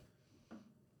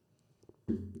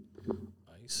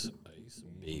 Ice,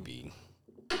 baby.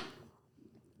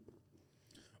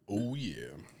 Oh,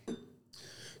 yeah.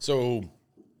 So,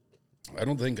 I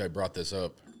don't think I brought this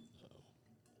up.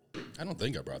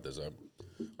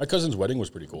 My cousin's wedding was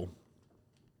pretty cool.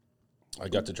 I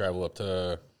got to travel up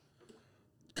to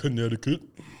Connecticut,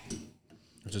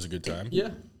 which is a good time. Yeah.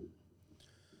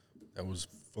 That was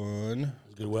fun. It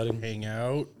was a good wedding. Hang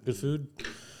out. Good food.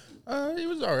 It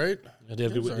was all right. They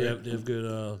have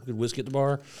good whiskey at the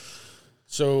bar.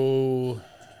 So,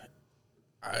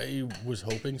 I was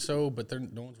hoping so, but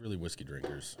no one's really whiskey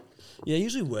drinkers. Yeah,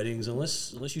 usually weddings,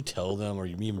 unless you tell them or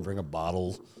you even bring a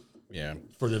bottle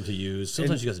for them to use.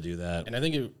 Sometimes you have to do that. And I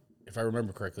think, if I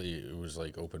remember correctly, it was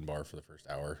like open bar for the first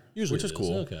hour. Usually which is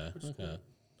cool. Okay.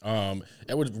 And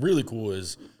what's really cool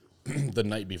is the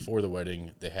night before the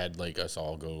wedding, they had like us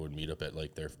all go and meet up at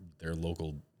like their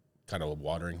local kind of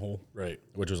watering hole. Right.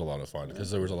 Which was a lot of fun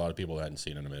because there was a lot of people I hadn't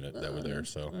seen in a minute that were there.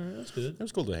 So that's good. It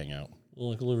was cool to hang out.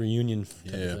 Like a little reunion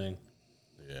type of thing.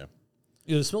 Yeah.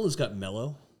 The smell has got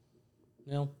mellow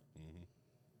now. Mm-hmm.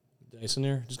 Nice in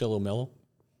there. Just got a little mellow.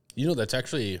 That's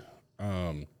actually...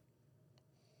 spring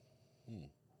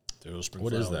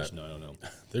what flowers. Is that? No, I don't know.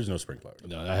 There's no spring flowers.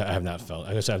 No, I have not felt.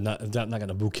 I guess I've not got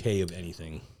a bouquet of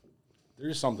anything.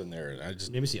 There's something there.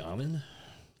 Maybe it's the almond.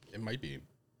 It might be.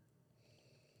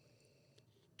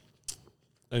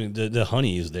 I mean, the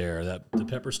honey is there. The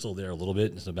pepper's still there a little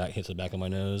bit. Hits the back of my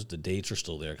nose. The dates are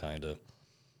still there, kind of.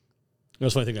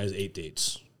 That's why I think I ate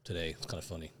dates today. It's kind of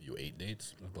funny. You ate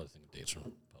dates? I bought a thing of dates from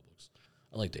Publix.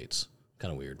 I like dates.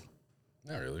 Kind of weird.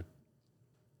 Not really.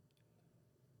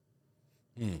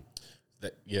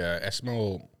 I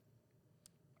smell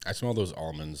those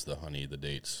almonds, the honey, the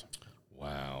dates.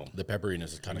 Wow. The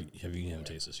pepperiness is kind of... You haven't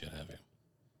tasted this yet, have you?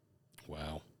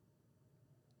 Wow.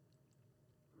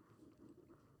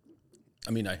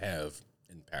 I mean, I have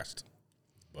in the past,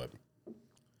 but...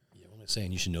 Yeah, what am I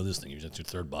saying? You should know this thing. That's your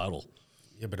third bottle.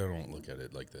 Yeah, but I don't look at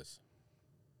it like this.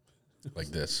 Like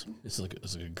this. It's like a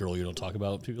girl you don't talk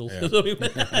about, people. Yeah.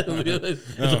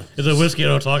 It's a whiskey I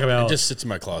don't talk about. It just sits in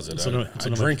my closet. I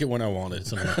drink it when I want it.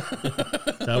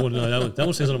 That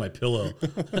one stays under my pillow.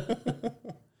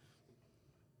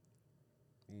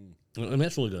 I mean,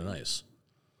 that's really good and nice.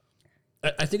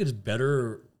 I think it's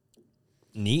better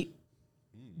neat,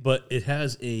 but it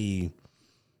has a...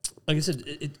 Like I said,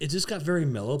 it just got very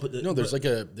mellow. But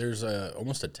there's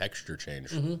almost a texture change.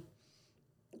 Mm-hmm.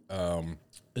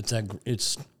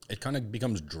 It kind of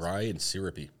becomes dry and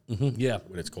syrupy. Mm-hmm, yeah,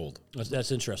 when it's cold.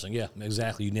 That's interesting. Yeah,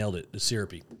 exactly. You nailed it. It's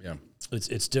syrupy. Yeah,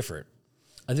 it's different.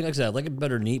 I think, like I said, I like it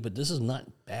better neat, but this is not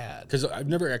bad. Because I've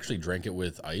never actually drank it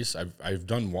with ice. I've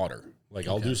done water. Like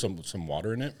I'll do some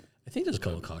water in it. I think there's a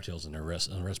couple of cocktails in their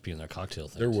recipe in their cocktail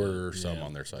thing. There were some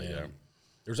on their site. Yeah.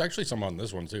 There's actually some on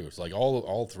this one too. It's like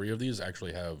all three of these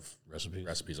actually have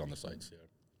recipes on the sites. Yeah.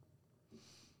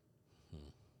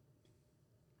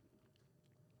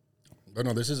 But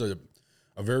no, this is a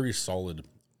very solid,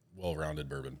 well-rounded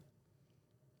bourbon.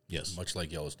 Yes. Much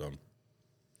like Yellowstone.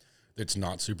 It's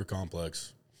not super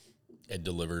complex. It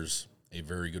delivers a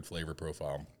very good flavor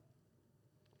profile.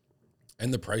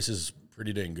 And the price is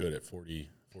pretty dang good at $48.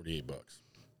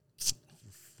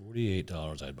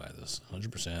 $48, I'd buy this.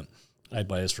 100%. I'd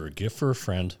buy this for a gift for a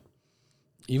friend.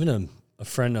 Even a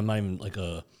friend I'm not even like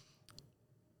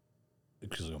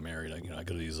because I'm married, I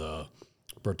go to these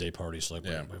birthday parties. So like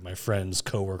my friend's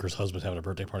coworker's husband's having a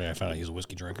birthday party. I found out he's a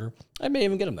whiskey drinker. I may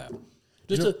even get him that.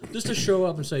 Just to show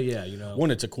up and say,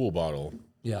 One, it's a cool bottle.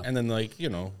 Yeah. And then when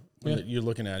you're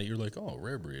looking at it, you're like, oh,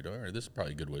 rare breed. All right, this is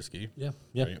probably good whiskey. Yeah.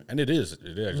 Yeah. Right? And it is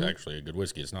actually a good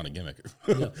whiskey. It's not a gimmick.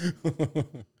 Yeah.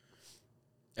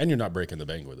 And you're not breaking the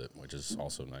bank with it, which is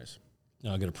also nice.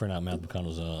 Now I'll get a print out Matthew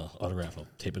McConnell's autograph. I'll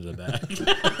tape it to the back.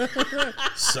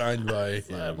 Signed by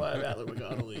Matthew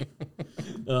McConnell.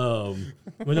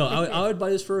 But no, I would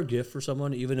buy this for a gift for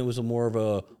someone, even if it was a more of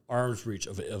a arm's reach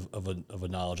of a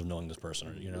knowledge of knowing this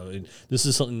person. This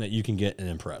is something that you can get and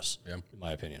impress. Yeah. In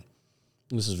my opinion,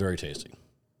 and this is very tasty.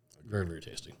 Very, very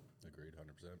tasty. Agreed,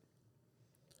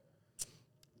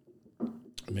 100%.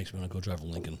 It makes me want to go drive a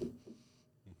Lincoln.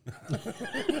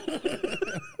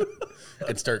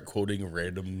 and start quoting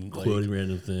random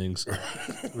things.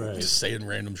 Right. Just saying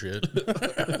random shit.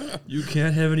 You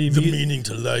can't have any The meat. meaning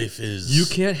to life is You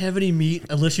can't have any meat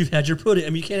unless you've had your pudding. I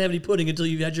mean, you can't have any pudding until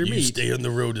you've had your you meat. stay on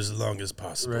the road as long as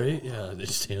possible. Right? Yeah, they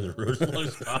stay on the road as long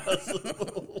as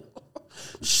possible.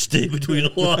 Stay between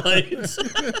the lines.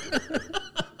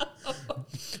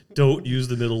 Don't use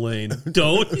the middle lane.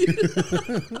 Don't.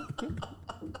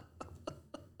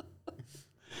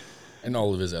 And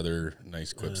all of his other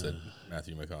nice quips that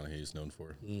Matthew McConaughey is known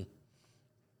for.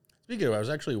 Speaking of, I was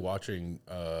actually watching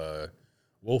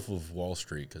Wolf of Wall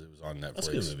Street because it was on Netflix. That's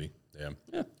a good movie. Yeah.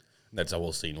 And that's a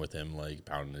whole scene with him like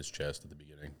pounding his chest at the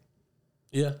beginning.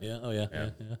 Yeah. Oh yeah.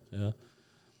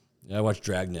 Yeah, I watched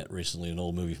Dragnet recently, an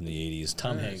old movie from the 80s.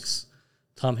 Tom Hanks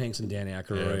and Dan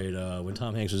Aykroyd. When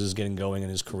Tom Hanks was just getting going in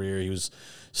his career, he was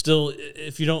still.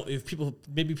 People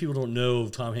don't know of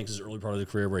Tom Hanks' early part of the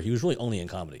career where he was really only in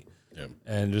comedy. Yeah.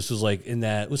 And this was like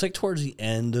it was like towards the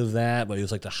end of that, but it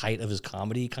was like the height of his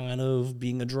comedy kind of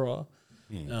being a draw.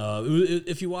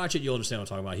 If you watch it, you'll understand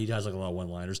what I'm talking about. He has like a lot of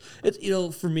one-liners. It's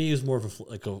for me, it's more of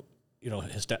a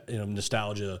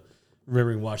nostalgia.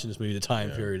 Remembering watching this movie, the time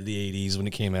period of the 80s when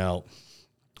it came out.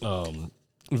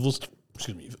 Excuse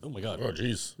me. Oh my God. Oh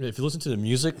jeez. If you listen to the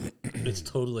music, it's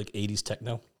totally like 80s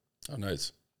techno. Oh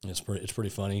nice. It's pretty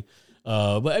funny.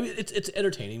 But I mean, it's an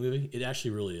entertaining movie. It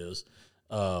actually really is.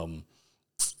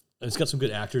 It's got some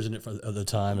good actors in it at the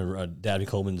time. Dabney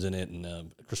Coleman's in it,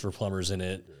 and Christopher Plummer's in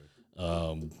it.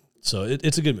 So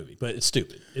it's a good movie, but it's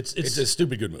stupid. It's a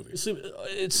stupid good movie.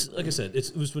 It's like I said,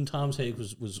 it was when Tom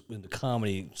Hanks was in the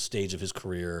comedy stage of his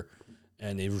career,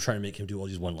 and they were trying to make him do all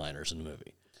these one-liners in the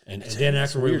movie. And Dan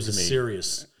Aykroyd was the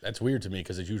serious. That's weird to me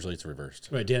because it's reversed.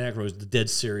 Right, Dan Aykroyd was the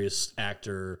dead serious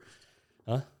actor.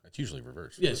 Huh? It's usually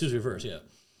reversed. Yeah, it's usually reversed. Yeah,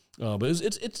 but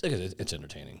it's like I said, it's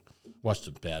entertaining. Watched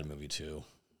a bad movie too,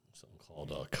 something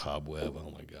called Cobweb.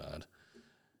 Oh my God,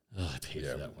 I paid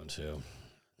for that one too.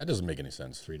 That doesn't make any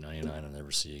sense. $3.99 I'll never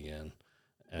see again.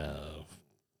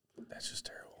 That's just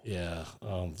terrible. Yeah,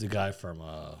 the guy from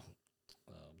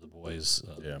The Boys,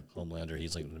 Homelander,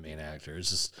 he's like the main actor.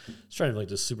 It's trying to be like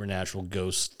this supernatural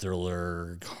ghost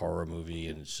thriller horror movie,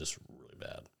 and it's just really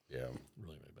bad. Yeah,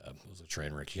 really bad. It was a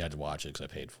train wreck. You had to watch it because I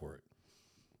paid for it.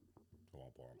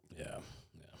 Yeah.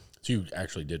 So you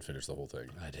actually did finish the whole thing?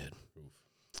 I did.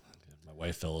 My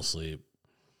wife fell asleep.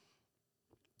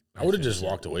 I would have just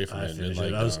walked away from it.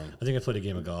 And I think I played a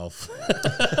game of golf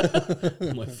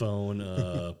on my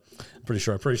phone. Pretty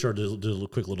sure I did a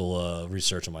quick little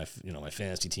research on my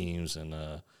fantasy teams, and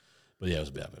but yeah, it was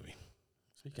a bad movie.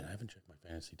 Speaking, I haven't checked my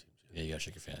fantasy teams yet. Yeah, you gotta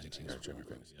check your fantasy teams. Check my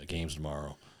fantasy games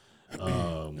tomorrow.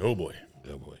 Oh boy.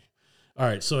 All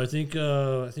right, so I think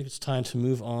it's time to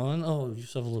move on. Oh, you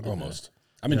still have a little bit. Almost.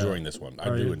 I'm enjoying this one. I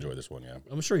do enjoy this one. Yeah,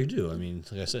 I'm sure you do. I mean,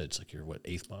 like I said, it's like your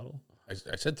 8th bottle.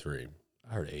 I said 3.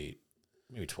 I heard 8,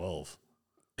 maybe 12.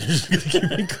 Keep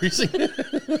increasing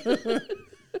it.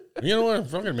 You know what?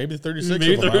 Fucking maybe 36.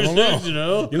 Maybe of them. 36, I don't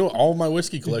know. You know? All my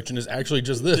whiskey collection is actually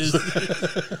just this.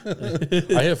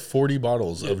 I have 40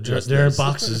 bottles of just They're this. in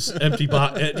boxes, empty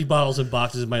bottles and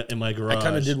boxes in my garage. I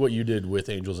kind of did what you did with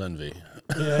Angel's Envy.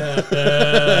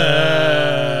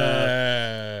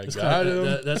 Got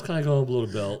him. That's kind of going below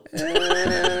the belt.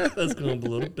 That's going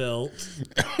below the belt.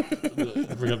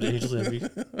 Bring up the Angel's Envy.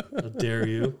 How dare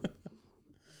you?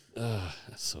 That's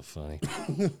so funny.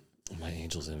 My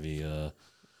Angel's Envy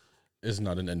is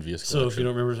not an envious collection. So if you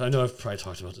don't remember, I know I've probably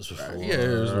talked about this before. Yeah,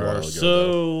 it was a while ago.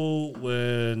 So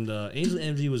when Angel's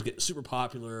Envy was getting super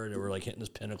popular, they were like hitting this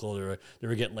pinnacle. They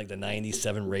were getting like the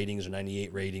 97 ratings or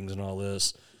 98 ratings and all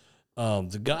this.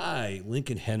 The guy,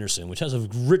 Lincoln Henderson, which has a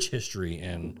rich history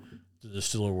in the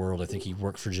distiller world. I think he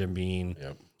worked for Jim Beam.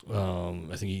 Yep.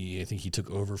 I think he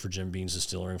took over for Jim Beam's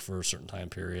distilling for a certain time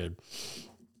period.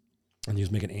 And he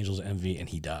was making Angel's Envy, and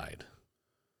he died.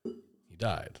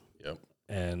 Yep.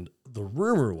 And the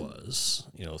rumor was,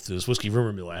 through this whiskey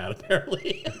rumor mill I had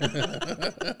apparently,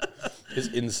 his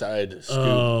inside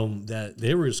scoop, that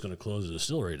they were just going to close the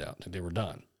distillery down. Like they were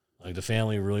done. Like the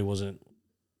family didn't really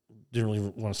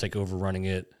want to take over running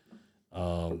it.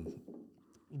 Blah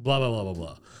blah blah blah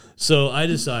blah. So I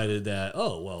decided that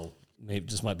maybe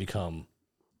this might become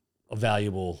a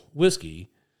valuable whiskey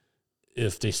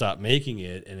if they stop making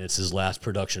it and it's his last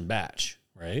production batch,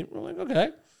 right? We're like,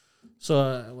 okay. So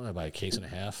what did I buy, a case and a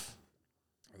half?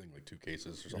 I think like 2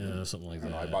 cases or something. Yeah, something like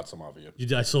that. I bought some off of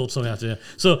you. I sold some after.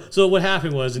 So what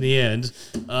happened was in the end,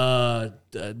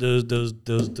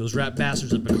 those rat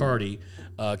bastards at Bacardi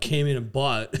came in and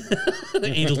bought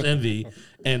Angel's Envy,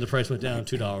 and the price went down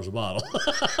 $2 a bottle.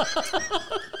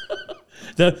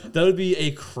 that would be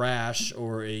a crash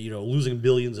or a losing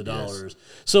billions of dollars.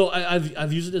 So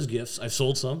I've used it as gifts. I've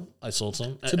sold some.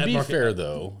 To be fair,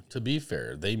 though,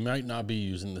 they might not be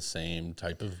using the same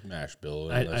type of mash bill.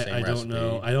 And the same I recipe. don't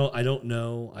know. I don't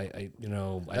know.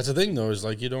 That's the thing, though, is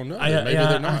like you don't know. Maybe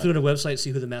they're not. I have to go to the website,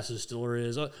 see who the master distiller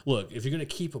is. Look, if you're going to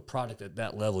keep a product at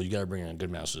that level, you got to bring in a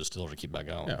good master distiller to keep that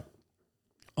going. Yeah.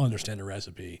 Understand the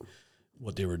recipe,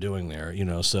 what they were doing there,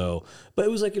 So, but it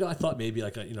was like I thought maybe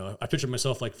like I pictured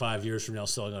myself like 5 years from now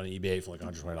selling on eBay for like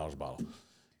 $120 a bottle.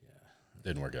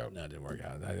 Didn't work out. No, it didn't work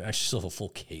out. I actually still have a full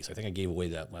case. I think I gave away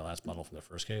my last bottle from the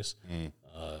first case.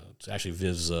 It's actually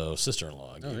Viv's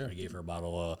sister-in-law. I gave her a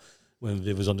bottle when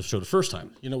Viv was on the show the first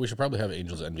time. We should probably have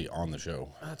Angel's Envy on the show.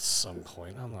 At some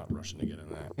point. I'm not rushing to get in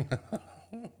that.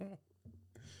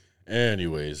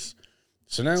 Anyways,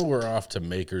 so now we're off to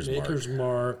Maker's Mark. Maker's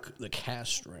Mark, the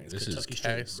cask strength. This Kentucky is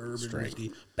straight cask bourbon strength.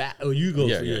 whiskey. You go.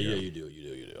 Yeah, for, yeah, you do.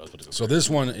 I was about to go So this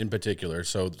one in particular,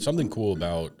 something cool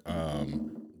about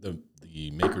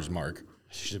the Maker's Mark.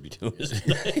 I should be doing this.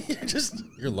 Just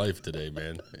your life today,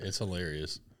 man. It's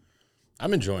hilarious.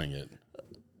 I'm enjoying it.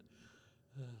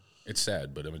 It's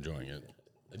sad, but I'm enjoying it.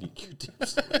 I need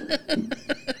Q-tips.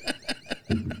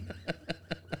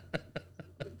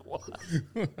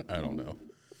 I don't know.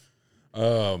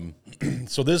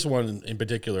 So this one in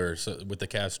particular, with the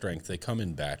cask strength, they come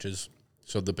in batches.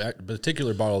 So the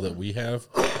particular bottle that we have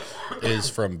is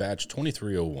from batch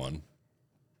 2301.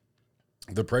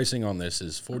 The pricing on this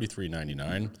is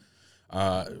 $43.99.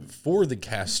 For the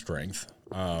cask strength,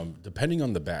 depending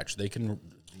on the batch, the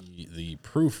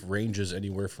proof ranges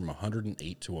anywhere from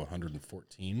 108 to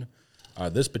 114.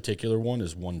 This particular one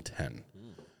is 110.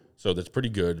 So that's pretty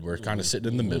good. We're kind of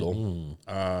sitting in the middle.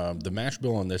 The mash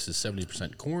bill on this is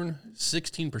 70% corn,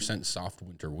 16% soft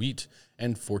winter wheat,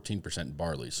 and 14%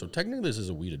 barley. So technically, this is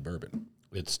a wheated bourbon.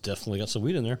 It's definitely got some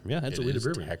wheat in there. Yeah, it's a wheated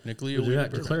bourbon. Technically, They're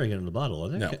not declaring it in the bottle, are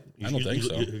they? No, I don't think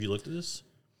so. Have you looked at this?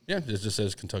 Yeah, it just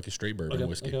says Kentucky straight bourbon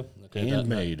whiskey. Okay.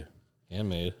 Handmade.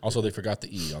 Handmade. Also, they forgot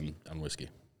the E on whiskey.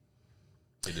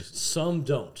 Some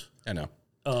don't. I know.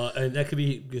 And that could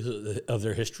be because of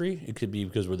their history. It could be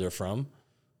because where they're from.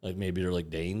 Like maybe they're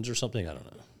like Danes or something. I don't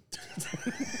know.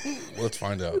 Let's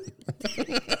find out.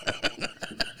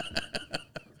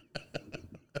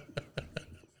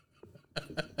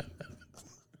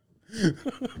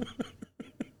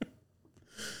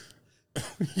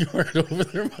 You right over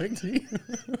there, Mike D.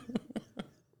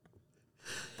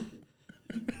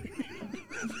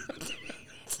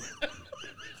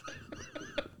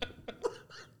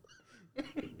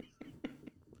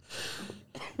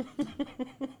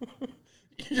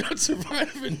 You're not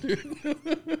surviving, dude.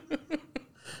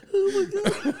 Oh my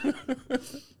god.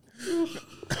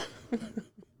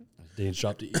 Dane's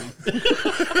shop to eat.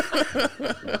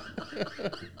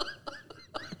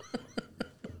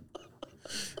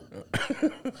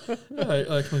 All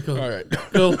right, come on, go. All right.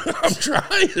 Go. I'm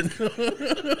trying.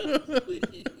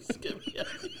 Please get me out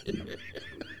of here.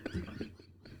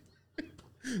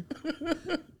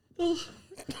 Oh,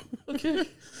 okay.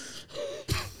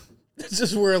 This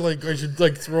is where I should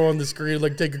throw on the screen,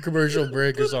 take a commercial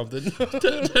break or something. He'll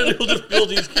just build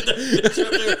these.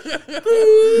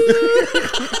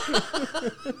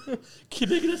 Keep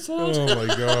making it sound. Oh my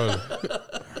god.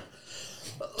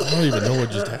 I don't even know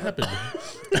what just happened.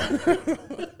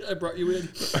 I brought you in.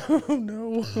 Oh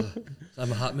no.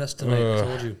 I'm a hot mess tonight. I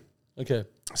told you. Okay.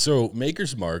 So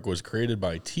Maker's Mark was created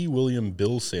by T. William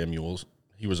Bill Samuels.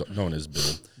 He was known as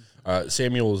Bill.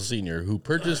 Samuels Sr., who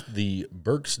purchased the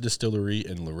Burke's Distillery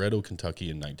in Loretto, Kentucky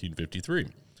in 1953.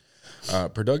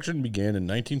 Production began in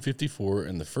 1954,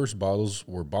 and the first bottles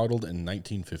were bottled in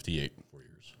 1958. 4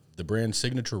 years. The brand's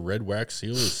signature red wax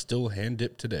seal is still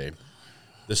hand-dipped today.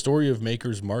 The story of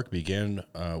Maker's Mark began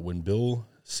when Bill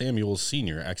Samuels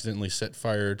Sr. accidentally set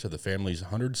fire to the family's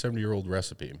 170-year-old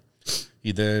recipe.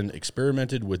 He then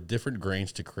experimented with different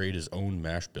grains to create his own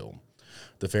mash bill.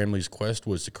 The family's quest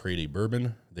was to create a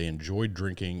bourbon they enjoyed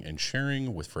drinking and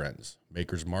sharing with friends.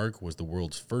 Maker's Mark was the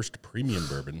world's first premium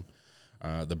bourbon.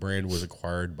 The brand was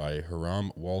acquired by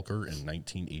Hiram Walker in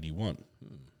 1981.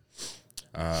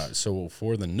 So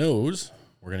for the nose,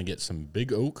 we're going to get some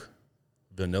Big Oak,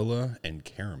 vanilla, and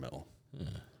caramel.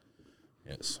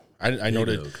 Yes. I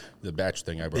noted Oak. the batch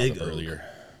thing I brought Big up Oak. earlier.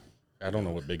 I don't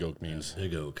know what Big Oak means.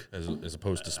 Big Oak. As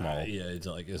opposed to small. Yeah, it's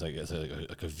like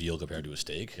a veal compared to a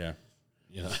steak. Yeah.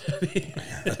 You know what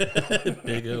I mean?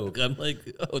 Big Oak. I'm like,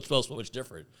 oh, it smells so much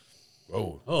different.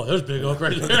 Whoa. Oh, there's Big Oak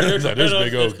right there. That is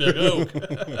Big Oak. Big Oak.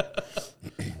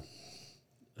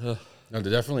 No,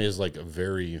 there definitely is a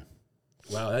very...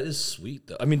 Wow, that is sweet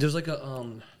though. I mean, there's like a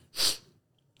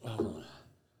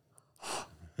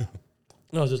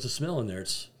No, there's a smell in there.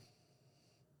 It's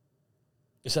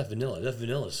that vanilla.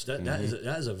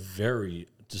 That is a very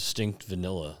distinct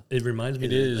vanilla. It reminds me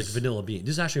of like vanilla bean.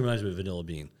 This actually reminds me of vanilla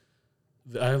bean.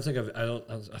 I've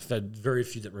had very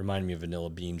few that remind me of vanilla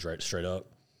bean straight up.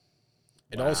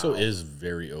 It also is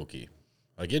very oaky.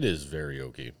 Like, it is very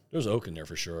oaky. There's oak in there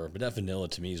for sure, but that vanilla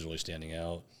to me is really standing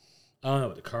out. I don't know,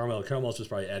 but the caramel. The caramel's just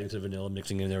probably adding to the vanilla,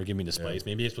 mixing in there, giving me the spice.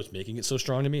 Maybe it's what's making it so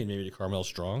strong to me, and maybe the caramel's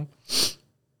strong.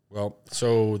 Well,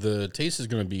 so the taste is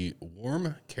going to be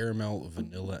warm, caramel,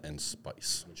 vanilla, and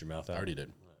spice. Put your mouth out. I already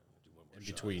did. In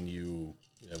between you.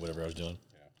 Yeah, whatever I was doing.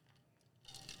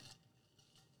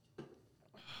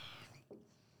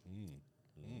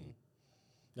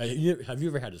 Now, have you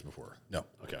ever had this before? No.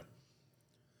 Okay.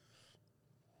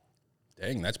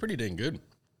 Dang, that's pretty dang good.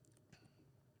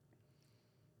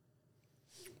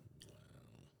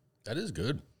 That is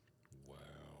good.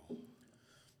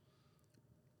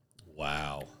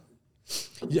 Wow.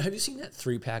 Yeah, have you seen that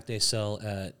 3-pack they sell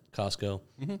at Costco?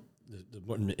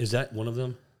 Mm-hmm. Is that one of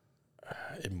them?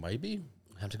 It might be.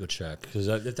 I have to go check because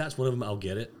if that's one of them, I'll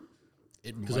get it.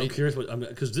 Because I'm curious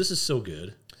because this is so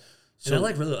good. So, and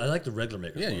I like the regular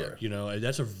Maker's Mark. Yeah. You know,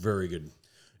 that's a very good.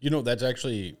 You know, that's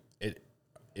actually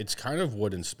it's kind of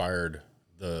what inspired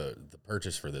the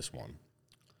purchase for this one,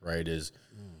 right? Is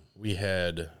we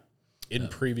had in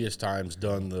previous times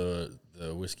done the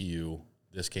Whiskey U.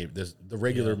 The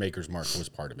regular Maker's Mark was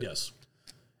part of it. Yes.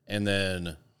 And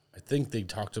then I think they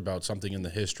talked about something in the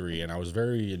history, and I was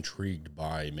very intrigued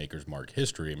by Maker's Mark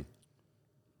history.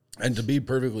 And to be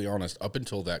perfectly honest, up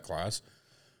until that class,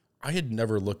 I had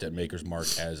never looked at Maker's Mark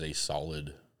as a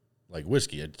solid like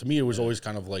whiskey. To me, it was always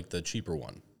kind of like the cheaper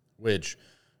one, which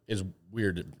is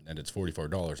weird, and it's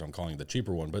 $44. I'm calling it the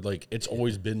cheaper one, but like it's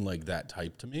always been like that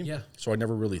type to me. Yeah. So I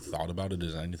never really thought about it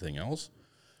as anything else.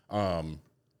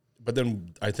 But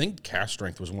then I think Cask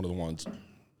Strength was one of the ones,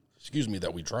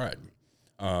 that we tried,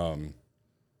 and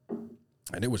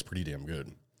it was pretty damn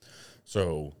good.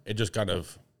 So it just kind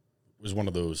of was one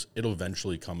of those. It'll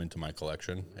eventually come into my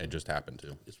collection. It just happened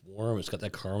to. It's warm. It's got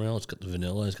that caramel. It's got the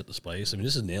vanilla. It's got the spice. I mean,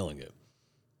 this is nailing it.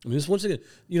 I mean, this once again,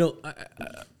 you know,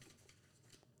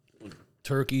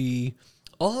 turkey.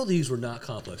 All of these were not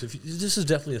complex. This is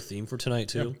definitely a theme for tonight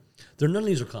too. Yeah. None of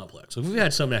these are complex. So if we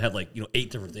had some that had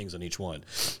 8 different things on each one,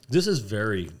 this is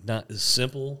very not as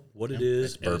simple. What it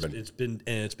is, it's bourbon. It's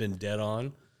been dead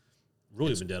on.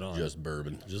 Really been dead on. Just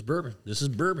bourbon. Just bourbon. This is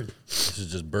bourbon. This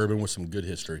is just bourbon with some good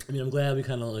history. I mean, I'm glad we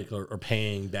kind of are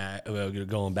paying back,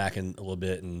 going back in a little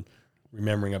bit and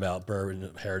remembering about Bourbon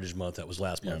Heritage Month. That was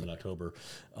last month in October.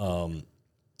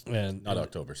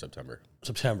 September.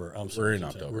 September. I'm sorry. We're in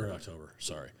October. We're in October.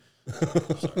 Sorry.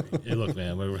 Hey, look,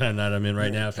 man, we're kind of I'm in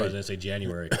right now. If I was going to say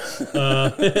January.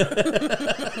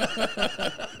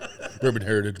 Bourbon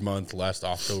Heritage Month, last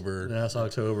October. Last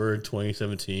October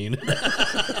 2017.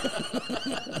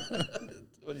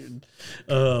 But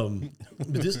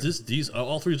these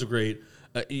all three are great.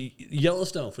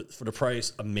 Yellowstone for the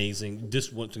price, amazing.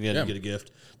 This once again, you get a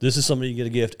gift. This is somebody you get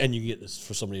a gift, and you get this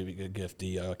for somebody you get a gift.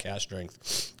 The Cask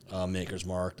Strength Maker's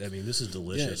Mark. I mean, this is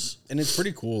delicious, and it's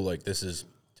pretty cool. Like this is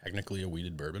technically a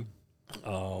wheated bourbon.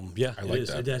 Yeah, I like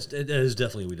that. It is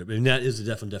definitely wheated. I mean, that is the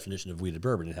definite definition of wheated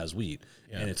bourbon. It has wheat,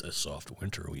 and it's a soft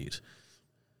winter wheat.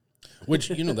 Which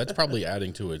that's probably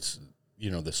adding to its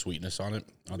the sweetness on it,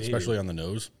 especially on the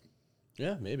nose.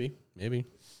 Yeah, maybe.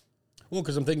 Well,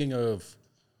 because I'm thinking of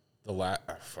I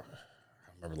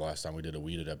remember the last time we did a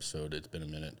wheated episode. It's been a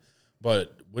minute,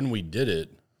 but when we did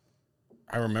it,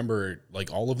 I remember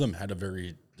like all of them had a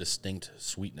very distinct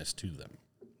sweetness to them.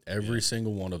 Every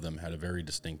single one of them had a very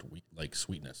distinct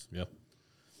sweetness. Yeah,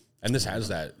 and this has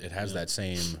that. It has that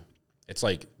same. It's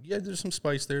like there's some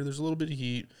spice there. There's a little bit of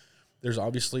heat. There's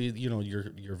obviously your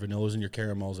vanillas and your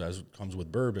caramels as comes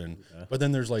with bourbon, but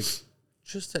then there's like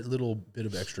just that little bit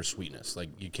of extra sweetness. Like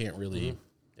you can't really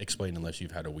explain unless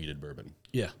you've had a wheated bourbon.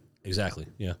 Yeah, exactly.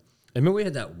 Yeah, I remember we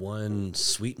had that one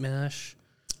sweet mash.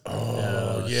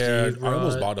 Oh yeah, I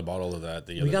almost bought a bottle of that.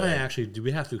 We gotta actually. Do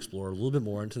we have to explore a little bit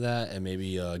more into that and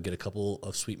maybe get a couple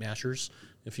of sweet mashers,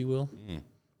 if you will?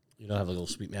 Have a little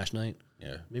sweet mash night.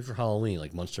 Yeah, maybe for Halloween,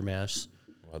 like Munster mash.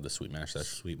 We'll have the sweet mash. That's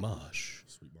sweet mosh.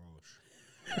 Sweet mosh.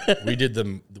 We did the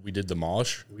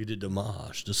mosh. We did the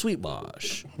mosh. The sweet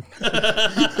mosh.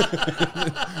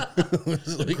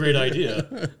 Great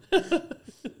idea.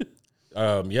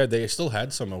 Yeah, they still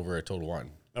had some over at Total Wine.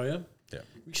 Oh yeah. Yeah.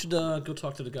 We should go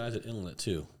talk to the guys at Inlet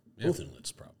too. Yeah. Both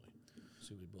Inlets probably.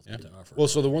 See what we both have to offer. Well,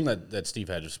 so the one that Steve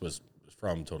had just was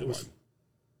from Total Wine.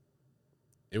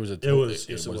 It was.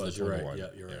 You're right. Yeah,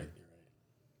 you're right.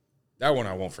 That one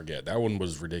I won't forget. That one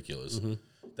was ridiculous.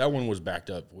 That one was backed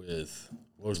up with,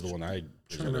 what was the one I I'm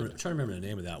trying to remember the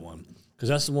name of that one. Because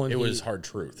that's the one. It was Hard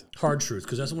Truth. Hard Truth,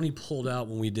 because that's the one he pulled out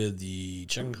when we did the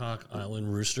Chickencock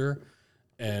Island Rooster.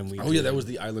 And we that was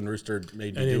the Island Rooster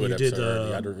made me and do then it. you did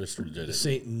The Island Rooster did it.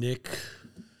 St. Nick.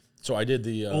 So I did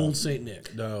the Old St.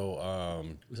 Nick. No,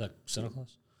 Was that Santa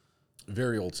Claus?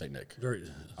 very old Saint Nick. Very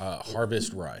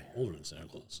Harvest Rye, older than Santa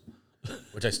Claus.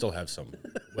 which I still have some.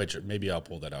 Which maybe I'll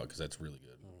pull that out because that's really good.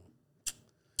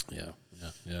 Yeah.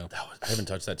 I haven't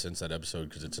touched that since that episode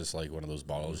because it's just like one of those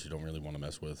bottles you don't really want to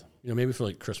mess with. You know, maybe for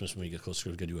like Christmas when we get closer,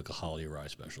 we're gonna do like a holiday rye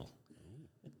special.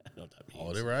 I don't know what that means.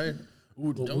 Holiday Rye.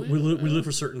 Ooh, Well, we look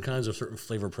for certain kinds of certain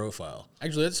flavor profile,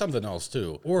 Actually, that's something else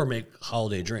too. or make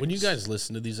holiday drinks. When you guys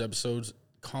listen to these episodes,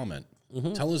 comment.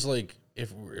 Tell us like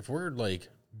if we're like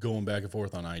going back and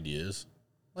forth on ideas,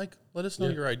 like let us know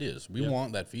your ideas. We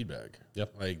want that feedback.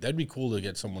 Yep. Like that'd be cool to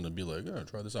get someone to be like, oh,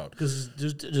 try this out. because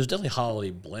there's definitely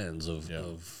holiday blends of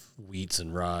wheats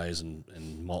and ryes and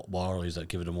malt barleys that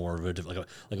give it a more of a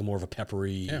like a more of a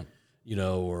peppery, you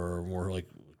know, or more like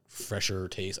fresher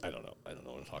taste. I don't know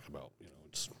what I'm talking about. You know,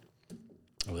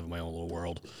 I live in my own little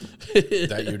world.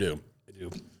 That you do. I do.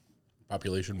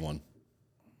 Population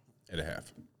 1.5.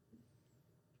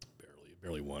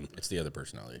 Barely one. It's the other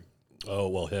personality. Oh,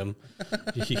 well, him.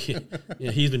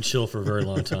 He's been chill for a very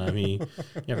long time.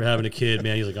 After having a kid,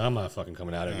 man, he's like, I'm not fucking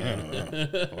coming out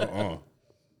again.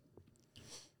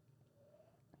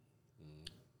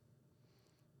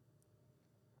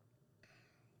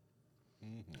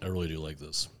 I really do like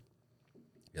this.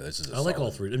 Yeah, this is. I like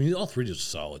all three. I mean, all three are just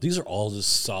solid. These are all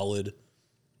just solid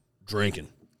drinking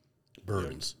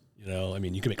bourbons. You know, I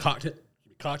mean, you can make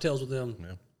cocktails with them.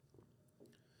 Yeah.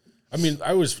 I mean,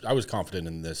 I was confident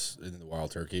in the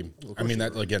Wild Turkey. I mean,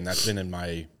 that again, that's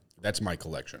been that's my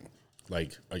collection.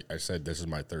 Like I said, this is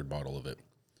my third bottle of it.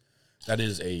 That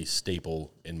is a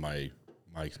staple in my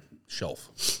shelf,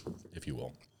 if you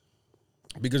will,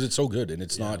 because it's so good and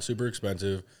it's not super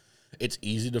expensive. It's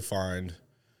easy to find.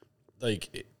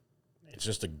 Like it's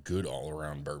just a good all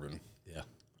around bourbon. Yeah.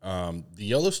 The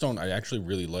Yellowstone I actually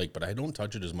really like, but I don't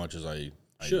touch it as much as I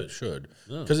should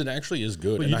because it actually is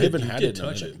good. But and I haven't had it.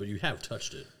 Touch it, but you have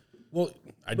touched it. Well,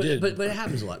 I did, but it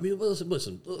happens a lot. I mean,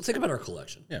 listen. Think about our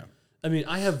collection. Yeah. I mean,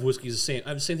 I have whiskeys the same. I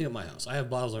have the same thing at my house. I have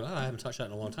bottles like, I haven't touched that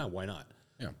in a long time. Why not?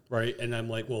 Yeah. Right. And I'm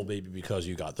like, well, maybe because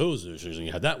you got those issues and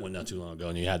you had that one not too long ago,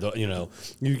 and you had the,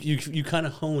 you kind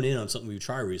of hone in on something you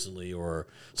tried recently or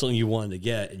something you wanted to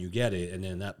get, and you get it, and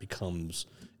then that becomes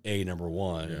number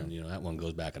one, and that one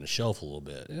goes back on the shelf a little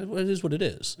bit. It is what it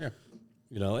is. Yeah.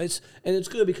 It's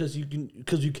good because you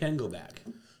can go back.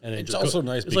 And it's also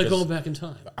nice it's because like going back in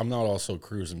time. I'm not also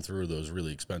cruising through those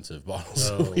really expensive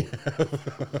bottles.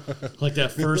 Like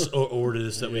that first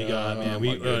Ortis that we got, man.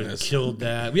 We killed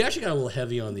that. We actually got a little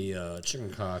heavy on the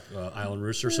Chickencock Island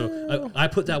Rooster, so I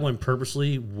put that one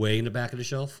purposely way in the back of the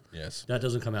shelf. Yes, that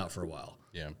doesn't come out for a while.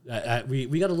 Yeah,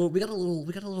 we got a little. We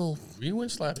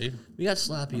went slappy. We got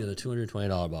slappy at a $220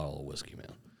 bottle of whiskey, man.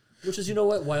 Which is, you know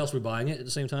what? Why else are we buying it at the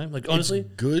same time? Like honestly,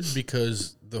 it's good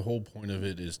because the whole point of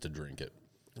it is to drink it.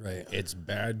 Right. It's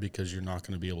bad because you're not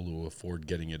going to be able to afford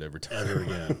getting it every time. Ever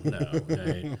again. No.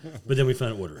 Okay. But then we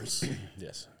found Ortis.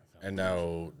 Yes. And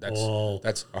now that's All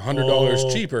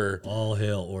 $100 cheaper. All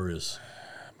hail Ortis.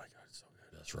 Oh my God, it's so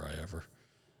good. Best rye ever.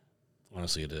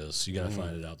 Honestly, it is. You got to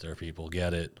find it out there, people.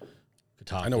 Get it.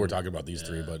 I know we're talking about these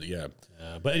three, but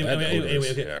but anyway,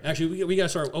 okay. Yeah. Actually, we got to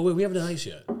start. Oh, wait, we haven't done ice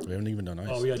yet. We haven't even done ice.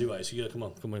 Oh, we got to do ice. You got to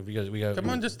come on. We got. Come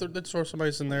on, just let's throw some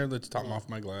ice in there. Let's top off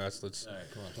my glass. Let's. All right,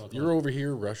 come on. You're over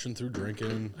here rushing through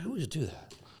drinking. I always do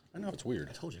that. I know it's weird.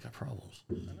 I told you I got problems.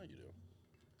 I know you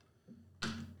do.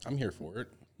 I'm here for it.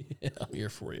 Yeah, I'm here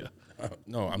for you.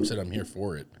 No, I'm saying I'm here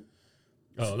for it.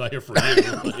 Oh, I'm not here for you.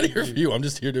 I'm not here for you. I'm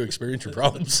just here to experience your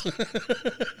problems.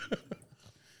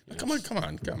 Come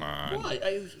on.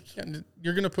 Why?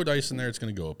 You're gonna put ice in there. It's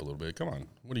gonna go up a little bit. Come on.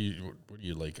 What do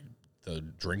you like? The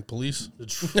drink police? The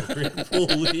drink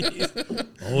police.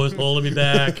 Always holding me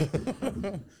back.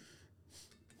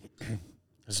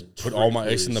 Just put all my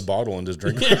ice in the bottle and just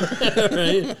drink it.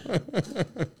 Right?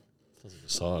 Sounds like a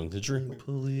song. The drink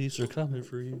police are coming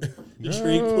for you. The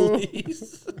drink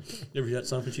police. You ever hear that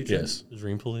song for Chicho? Yes. The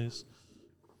drink police.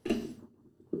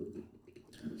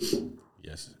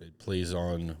 Yes, it plays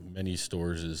on many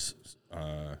stores' It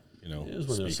was one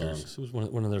of their songs. It was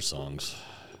one of their songs.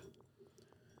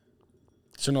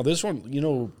 So now this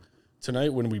one,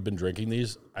 tonight when we've been drinking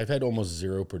these, I've had almost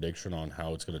zero prediction on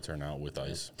how it's going to turn out with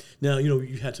ice. Now,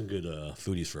 you had some good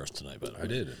foodies for us tonight, by the way. I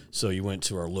did. So you went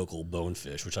to our local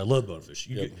Bonefish, which I love Bonefish.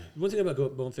 One thing about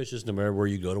Bonefish is no matter where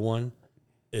you go to one,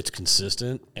 it's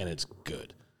consistent and it's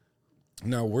good.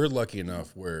 Now, we're lucky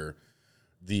enough where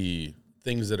the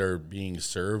things that are being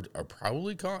served are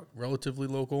probably caught relatively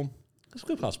local. That's a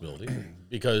good possibility.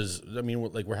 Because I mean,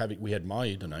 like we had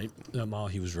Mai tonight. Mao,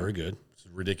 he was very good It's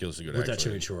ridiculously good. with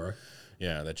actually. that chimichurri.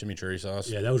 Yeah, that chimichurri sauce.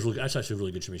 Yeah, that was really. That's actually a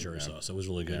really good chimichurri sauce. That was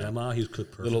really good. Yeah. Mao, he was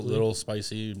cooked perfectly. Little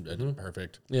spicy,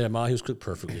 perfect. Yeah, Mao, he was cooked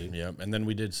perfectly. Yeah, and then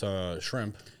we did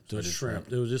shrimp. There was shrimp.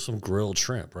 There was just some grilled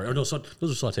shrimp, right? Oh no, those are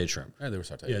sautéed shrimp. Yeah, they were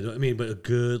sauteed. Yeah, I mean, but a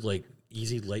good like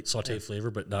easy light saute flavor,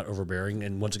 but not overbearing.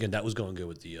 And once again, that was going good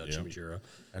with the chimichurri.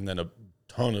 And then a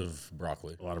ton of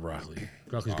broccoli. A lot of broccoli.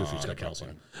 Broccoli's good food. It's got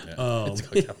calcium. Yeah. It's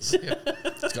got calcium.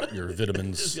 It's got your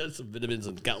vitamins. It's got some vitamins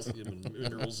and calcium and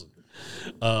minerals.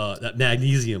 That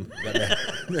magnesium.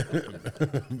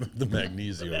 The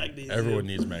magnesium. Everyone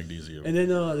needs magnesium. And then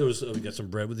there was we got some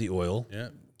bread with the oil. Yeah.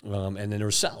 And then there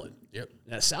was salad. Yep.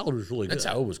 That salad was really good. That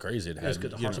salad was crazy. It had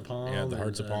the hearts of palm. Yeah, the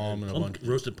hearts of palm and a bunch.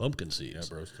 Roasted pumpkin seeds.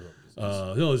 Yeah, roasted.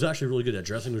 No, it was actually really good. That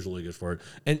dressing was really good for it.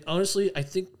 And honestly, I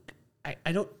think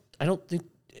I don't think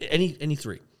any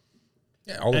three.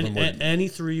 Yeah, all of them would. Any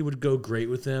three would go great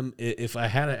with them. If I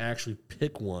had to actually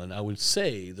pick one, I would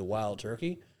say the wild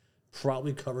turkey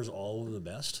probably covers all of them the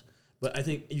best. But I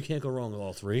think you can't go wrong with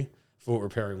all three for what we're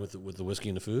pairing with the whiskey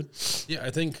and the food. Yeah,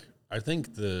 I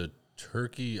think the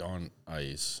turkey on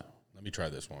ice. Let me try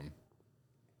this one.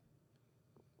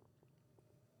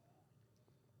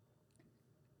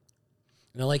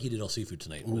 And I like you did all seafood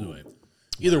tonight, by the way.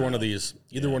 Either one of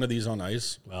these on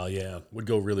ice Well, yeah. would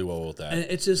go really well with that. And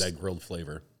it's just that grilled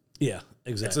flavor. Yeah,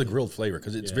 It's exactly. the grilled flavor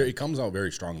because it comes out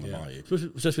very strong in the mahi.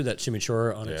 Especially with that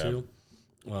chimichurri on it too.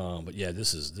 But yeah,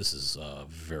 this is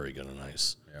very good on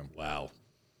ice. Yeah. Wow.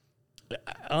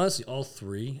 Honestly, all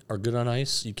three are good on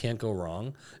ice. You can't go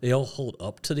wrong. They all hold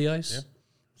up to the ice. Yeah.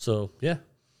 So yeah,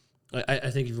 I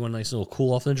think if you want a nice little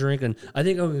cool off the drink, and I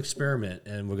think I'm gonna experiment,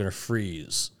 and we're gonna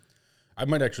freeze. I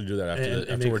might actually do that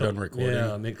after we're done recording.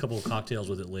 Yeah, make a couple of cocktails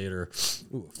with it later.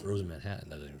 Ooh, frozen Manhattan.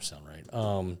 That doesn't even sound right.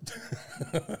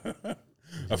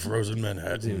 A frozen That doesn't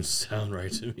Manhattan. even sound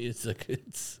right to me. It's like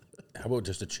it's How about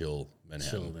just a chill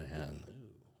Manhattan? chill Manhattan. Ooh,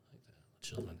 I like that.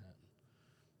 Chill Manhattan.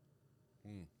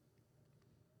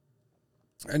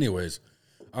 Anyways,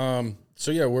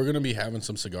 so yeah, we're gonna be having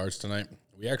some cigars tonight.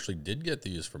 We actually did get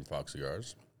these from Fox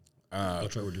Cigars.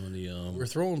 That's right. We're doing the We're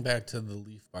throwing back to the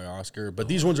Leaf by Oscar, but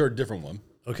these ones are a different one.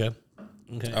 okay.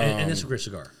 And it's a great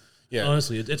cigar. Yeah.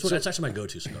 Honestly, it's actually my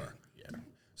go-to cigar. Yeah.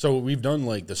 So we've done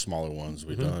like the smaller ones.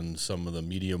 We've done some of the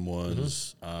medium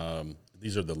ones.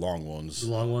 These are the long ones.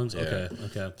 The long ones. Okay.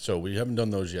 Okay. So we haven't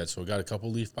done those yet. So we got a couple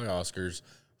Leaf by Oscars.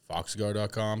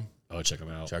 FoxCigar.com. Oh, check them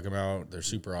out. Check them out. They're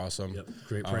super awesome. Yep.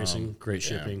 Great pricing. Great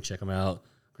shipping. Check them out.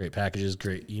 Great packages.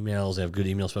 Great emails. They have good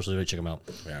email specialists. Check them out.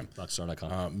 Yeah.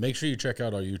 Foxstar.com. Make sure you check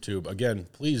out our YouTube. Again,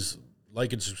 please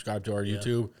like and subscribe to our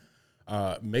YouTube.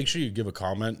 Make sure you give a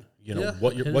comment. You know, hit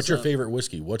what's us your up. favorite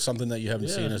whiskey? What's something that you haven't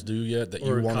seen us do yet that Or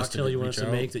you a want us to cocktail you want reach us to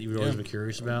out? make that you've always been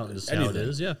curious about, and just how it Anything.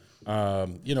 is. Yeah.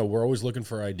 You know, we're always looking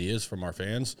for ideas from our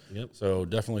fans. Yep. So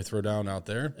definitely throw down out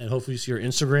there. And hopefully you see your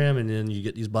Instagram, and then you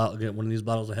get get one of these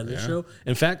bottles ahead of the show.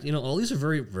 In fact, you know, all these are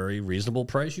very, very reasonable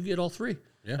price. You get all three.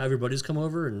 Yeah. Have your buddies come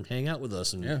over and hang out with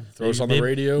us, and Throw us on the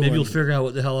radio. Maybe and- you'll figure out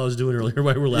what the hell I was doing earlier,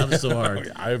 why we're laughing so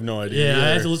hard. I have no idea. Yeah, I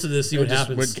either. have to listen to this, see It what just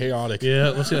happens. went chaotic. Yeah,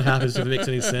 we'll see what happens if it makes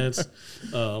any sense.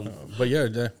 But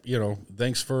yeah, you know,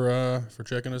 thanks for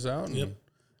checking us out. And Yep.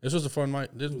 This was a fun night.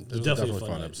 This was definitely a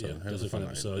fun episode. Yeah, It was a fun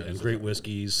episode, night. and great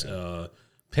whiskeys.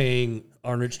 Paying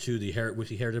homage to the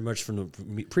Whiskey Heritage March from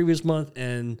the previous month,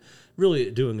 and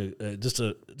really doing just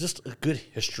a good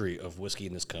history of whiskey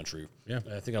in this country. Yeah.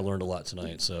 I think I learned a lot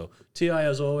tonight. So Ti,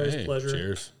 as always, Hey, pleasure.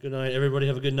 cheers. Good night, everybody.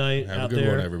 Have a good night Have a out good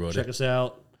there. one, everybody. Check us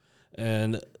out,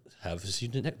 and see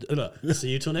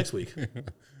you till next week.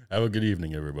 Have a good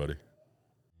evening, everybody.